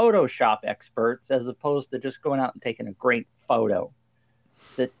are Photoshop experts as opposed to just going out and taking a great photo?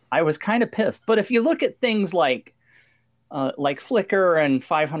 That I was kind of pissed. But if you look at things like Flickr and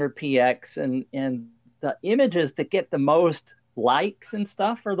 500px and the images that get the most likes and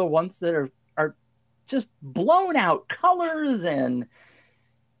stuff are the ones that are just blown out colors, and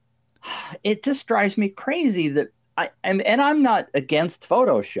it just drives me crazy that I'm not against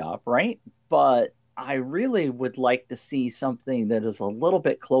Photoshop, right? But I really would like to see something that is a little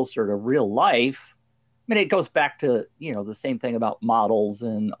bit closer to real life. I mean, it goes back to, the same thing about models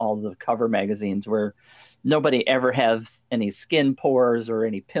and all the cover magazines where nobody ever has any skin pores or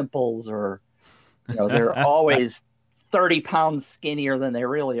any pimples, or, they're always 30 pounds skinnier than they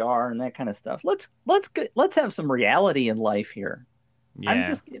really are and that kind of stuff. Let's have some reality in life here. Yeah. I'm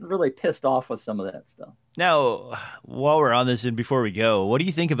just getting really pissed off with some of that stuff. Now, while we're on this and before we go, what do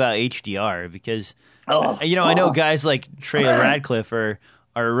you think about HDR? Because, I know guys like Trey Radcliffe are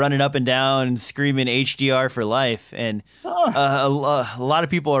running up and down screaming HDR for life. And a lot of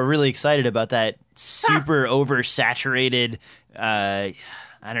people are really excited about that super oversaturated,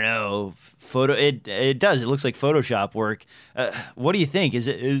 I don't know, photo. It does. It looks like Photoshop work. What do you think?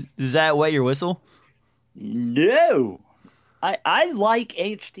 Is that wet your whistle? No. I like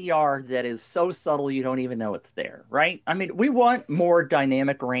HDR that is so subtle you don't even know it's there, right? I mean, we want more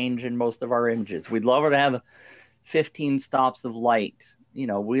dynamic range in most of our images. We'd love to have 15 stops of light.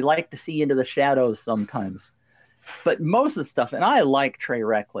 We like to see into the shadows sometimes. But most of the stuff, and I like Trey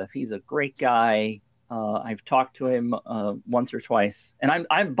Ratcliffe. He's a great guy. I've talked to him once or twice, and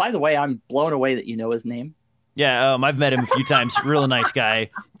I'm. By the way, I'm blown away that you know his name. Yeah, I've met him a few times. Real nice guy.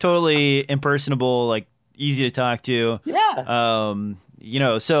 Totally impersonable, like easy to talk to. Yeah.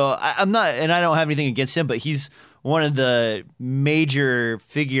 So I'm not, and I don't have anything against him, but he's one of the major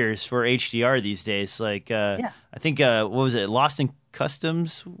figures for HDR these days. Like, Yeah. I think, what was it? Lost in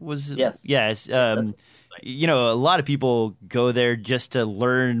Customs was, Yes. Yes. A lot of people go there just to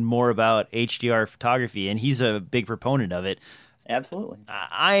learn more about HDR photography, and he's a big proponent of it. Absolutely.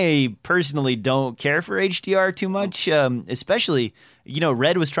 I personally don't care for HDR too much, especially,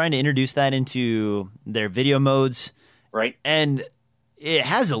 Red was trying to introduce that into their video modes. Right. And it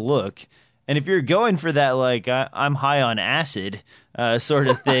has a look. And if you're going for that, like, I'm high on acid sort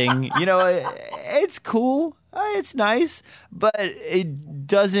of thing, it's cool. It's nice. But it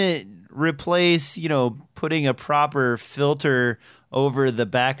doesn't replace, putting a proper filter over the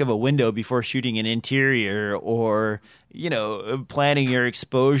back of a window before shooting an interior, or planning your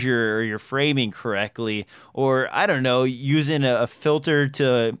exposure or your framing correctly, or I don't know, using a filter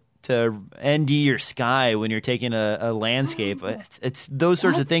to ND your sky when you're taking a landscape. It's those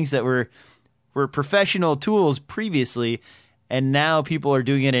sorts of things that were professional tools previously, and now people are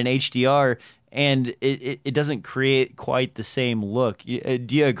doing it in HDR, and it doesn't create quite the same look. Do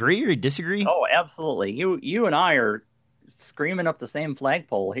you agree or disagree? Oh, absolutely. You and I are screaming up the same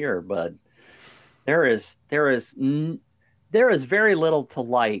flagpole here, but there is very little to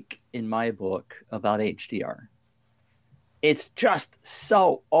like in my book about HDR. It's just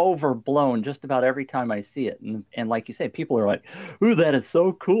so overblown just about every time I see it. And like you say, people are like, ooh, that is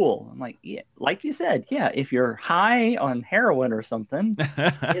so cool. I'm like, yeah, like you said, yeah, if you're high on heroin or something,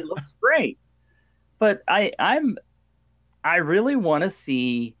 it looks great. But I really want to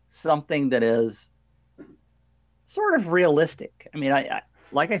see something that is sort of realistic. I mean,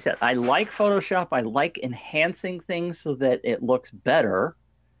 like I said, I like Photoshop. I like enhancing things so that it looks better,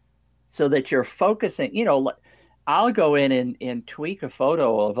 so that you're focusing. I'll go in and tweak a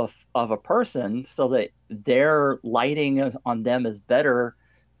photo of a person so that their lighting on them is better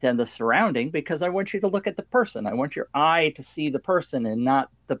than the surrounding, because I want you to look at the person. I want your eye to see the person and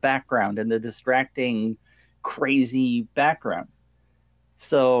not the background and the distracting, crazy background.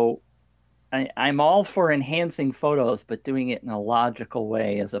 So I'm all for enhancing photos, but doing it in a logical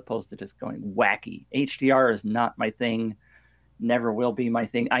way as opposed to just going wacky. HDR is not my thing, never will be my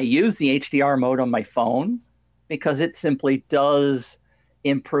thing. I use the HDR mode on my phone because it simply does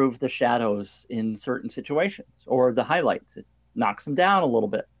improve the shadows in certain situations, or the highlights. It knocks them down a little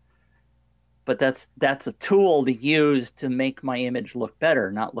bit. But that's a tool to use to make my image look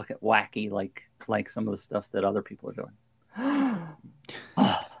better, not look at wacky like some of the stuff that other people are doing.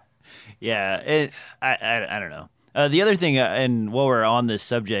 Yeah, I don't know. The other thing, and while we're on this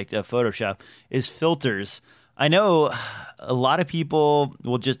subject of Photoshop, is filters. I know a lot of people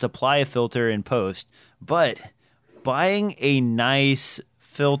will just apply a filter in post, but buying a nice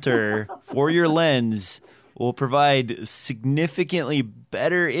filter for your lens will provide significantly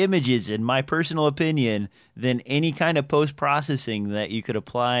better images, in my personal opinion, than any kind of post-processing that you could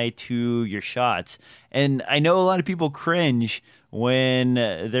apply to your shots. And I know a lot of people cringe when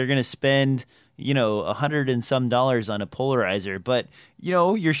they're going to spend, $100 and some on a polarizer, but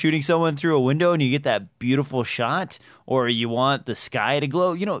you're shooting someone through a window and you get that beautiful shot, or you want the sky to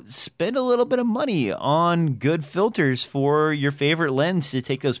glow, spend a little bit of money on good filters for your favorite lens to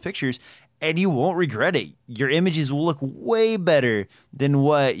take those pictures, and you won't regret it. Your images will look way better than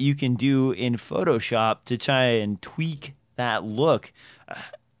what you can do in Photoshop to try and tweak that look.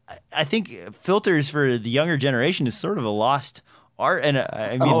 I think filters for the younger generation is sort of a lost art. And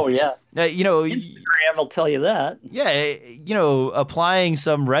I mean, oh yeah, Instagram will tell you that. Yeah, applying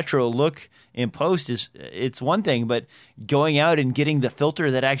some retro look in post it's one thing, but going out and getting the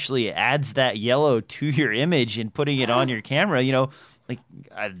filter that actually adds that yellow to your image and putting it on your camera,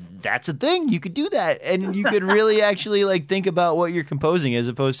 that's a thing. You could do that, and you could really actually think about what you're composing, as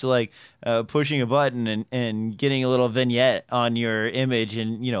opposed to pushing a button and getting a little vignette on your image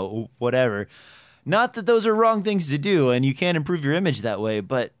and whatever. Not that those are wrong things to do, and you can't improve your image that way,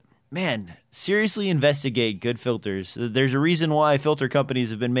 but man, seriously investigate good filters. There's a reason why filter companies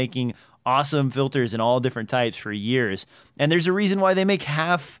have been making awesome filters in all different types for years. And there's a reason why they make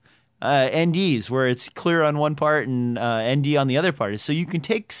half NDs where it's clear on one part and ND on the other part. So you can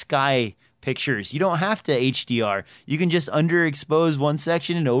take sky pictures. You don't have to HDR. You can just underexpose one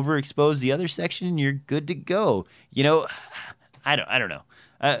section and overexpose the other section, and you're good to go. You know, I don't know.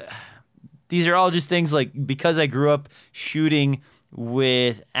 These are all just things like, because I grew up shooting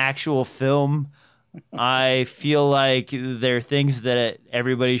with actual film, I feel like they're things that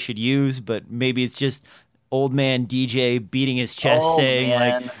everybody should use, but maybe it's just old man DJ beating his chest saying,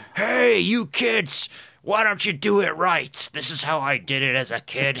 like, hey, you kids, why don't you do it right? This is how I did it as a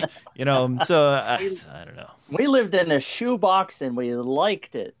kid. You know, so I don't know. We lived in a shoebox and we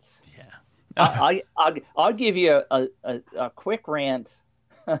liked it. Yeah. I'll give you a quick rant.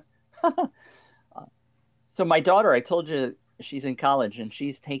 So my daughter, I told you she's in college and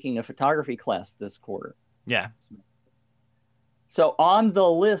she's taking a photography class this quarter. Yeah. So on the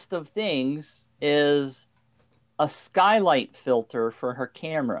list of things is a skylight filter for her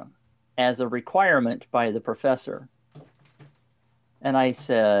camera as a requirement by the professor. And I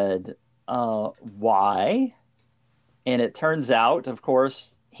said, why? And it turns out, of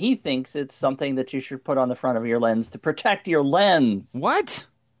course, he thinks it's something that you should put on the front of your lens to protect your lens. What?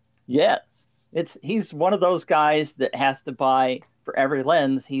 Yes. He's one of those guys that has to buy, for every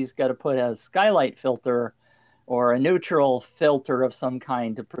lens, he's got to put a skylight filter or a neutral filter of some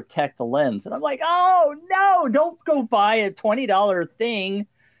kind to protect the lens. And I'm like, oh, no, don't go buy a $20 thing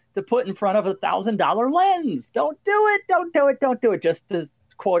to put in front of a $1,000 lens. Don't do it. Don't do it. Don't do it. Just to,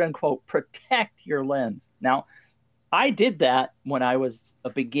 quote unquote, protect your lens. Now, I did that when I was a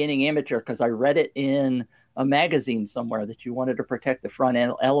beginning amateur because I read it in a magazine somewhere that you wanted to protect the front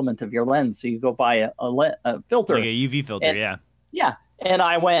element of your lens. So you go buy a filter. Like a UV filter, and, yeah. Yeah. And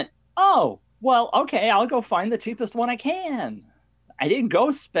I went, oh, well, okay, I'll go find the cheapest one I can. I didn't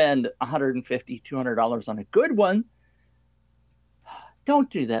go spend $150, $200 on a good one. Don't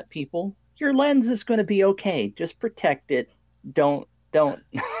do that, people. Your lens is going to be okay. Just protect it. Don't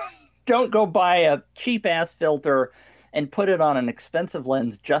don't go buy a cheap ass filter and put it on an expensive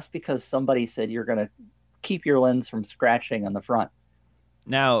lens just because somebody said you're going to keep your lens from scratching on the front.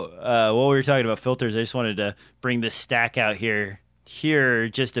 Now, while we were talking about filters, I just wanted to bring this stack out here. Here,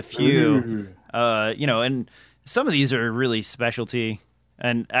 just a few, and some of these are really specialty.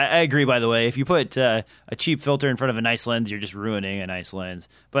 And I agree, by the way, if you put a cheap filter in front of a nice lens, you're just ruining a nice lens.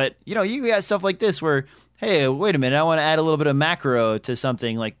 But, you got stuff like this where, hey, wait a minute, I want to add a little bit of macro to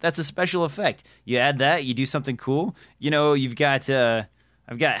something. Like, that's a special effect. You add that, you do something cool. You've got, I've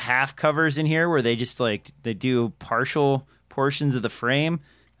got half covers in here where they just, they do partial portions of the frame.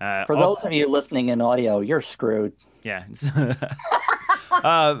 For those of you listening in audio, you're screwed. Yeah.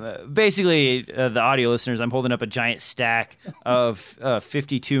 Basically, the audio listeners, I'm holding up a giant stack of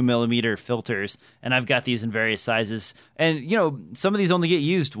 52 millimeter filters, and I've got these in various sizes. And, some of these only get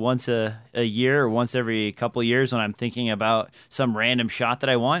used once a year or once every couple of years when I'm thinking about some random shot that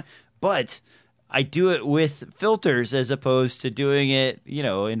I want. But I do it with filters as opposed to doing it,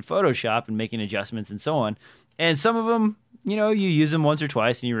 in Photoshop and making adjustments and so on. And some of them, you use them once or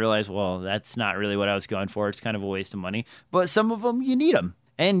twice and you realize, well, that's not really what I was going for. It's kind of a waste of money. But some of them, you need them.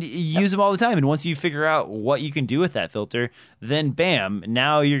 And you use them all the time. And once you figure out what you can do with that filter, then bam,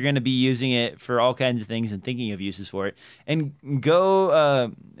 now you're going to be using it for all kinds of things and thinking of uses for it. And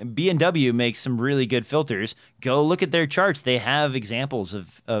go, B&W makes some really good filters. Go look at their charts. They have examples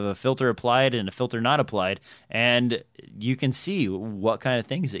of a filter applied and a filter not applied. And you can see what kind of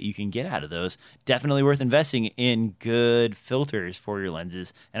things that you can get out of those. Definitely worth investing in good filters for your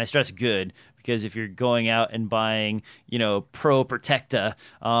lenses. And I stress good, because if you're going out and buying, Pro Protecta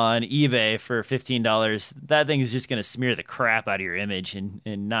on eBay for $15, that thing is just going to smear the crap out of your image and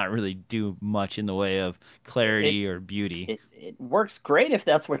not really do much in the way of clarity or beauty. It works great if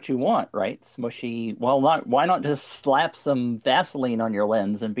that's what you want, right? Smushy. Well, why not just slap some Vaseline on your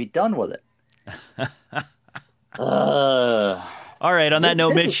lens and be done with it? All right, on that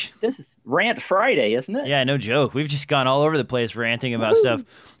note, Mitch. This is Rant Friday, isn't it? Yeah, no joke. We've just gone all over the place ranting about stuff.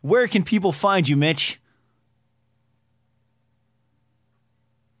 Where can people find you, Mitch?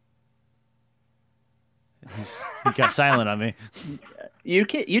 He got silent on me. You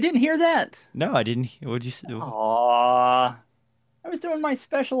didn't hear that? No, I didn't. What'd you say? Aww. I was doing my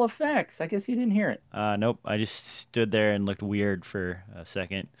special effects. I guess you didn't hear it. Nope. I just stood there and looked weird for a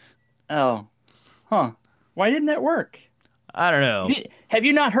second. Oh. Huh. Why didn't that work? I don't know. Have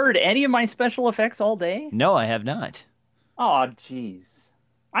you not heard any of my special effects all day? No, I have not. Oh, jeez.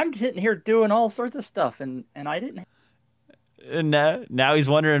 I'm sitting here doing all sorts of stuff, and I didn't. And now he's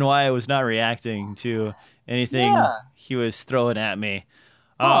wondering why I was not reacting to anything he was throwing at me.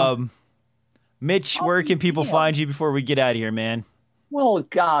 Mitch, where can people find you before we get out of here, man? Well,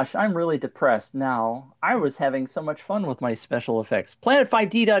 gosh, I'm really depressed now. I was having so much fun with my special effects.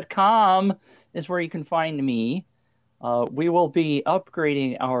 Planet5D.com is where you can find me. We will be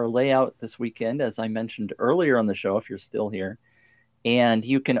upgrading our layout this weekend, as I mentioned earlier on the show, if you're still here. And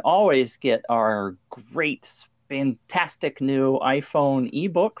you can always get our great, fantastic new iPhone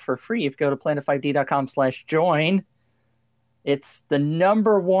ebook for free if you go to planet5d.com/join. It's the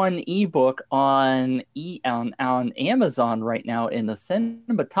 #1 ebook on Amazon right now in the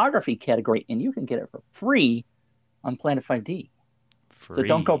cinematography category, and you can get it for free on Planet 5D. Free. So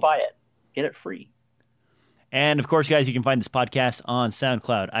don't go buy it. Get it free. And, of course, guys, you can find this podcast on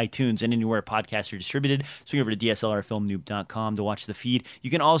SoundCloud, iTunes, and anywhere podcasts are distributed. Swing over to DSLRfilmnoob.com to watch the feed. You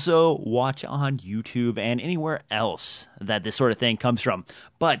can also watch on YouTube and anywhere else that this sort of thing comes from.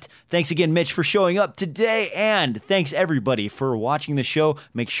 But thanks again, Mitch, for showing up today. And thanks, everybody, for watching the show.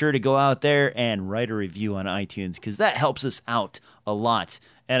 Make sure to go out there and write a review on iTunes because that helps us out a lot.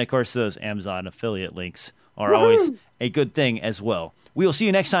 And, of course, those Amazon affiliate links are always a good thing as well. We will see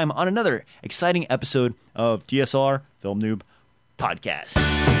you next time on another exciting episode of DSLR Film Noob Podcast.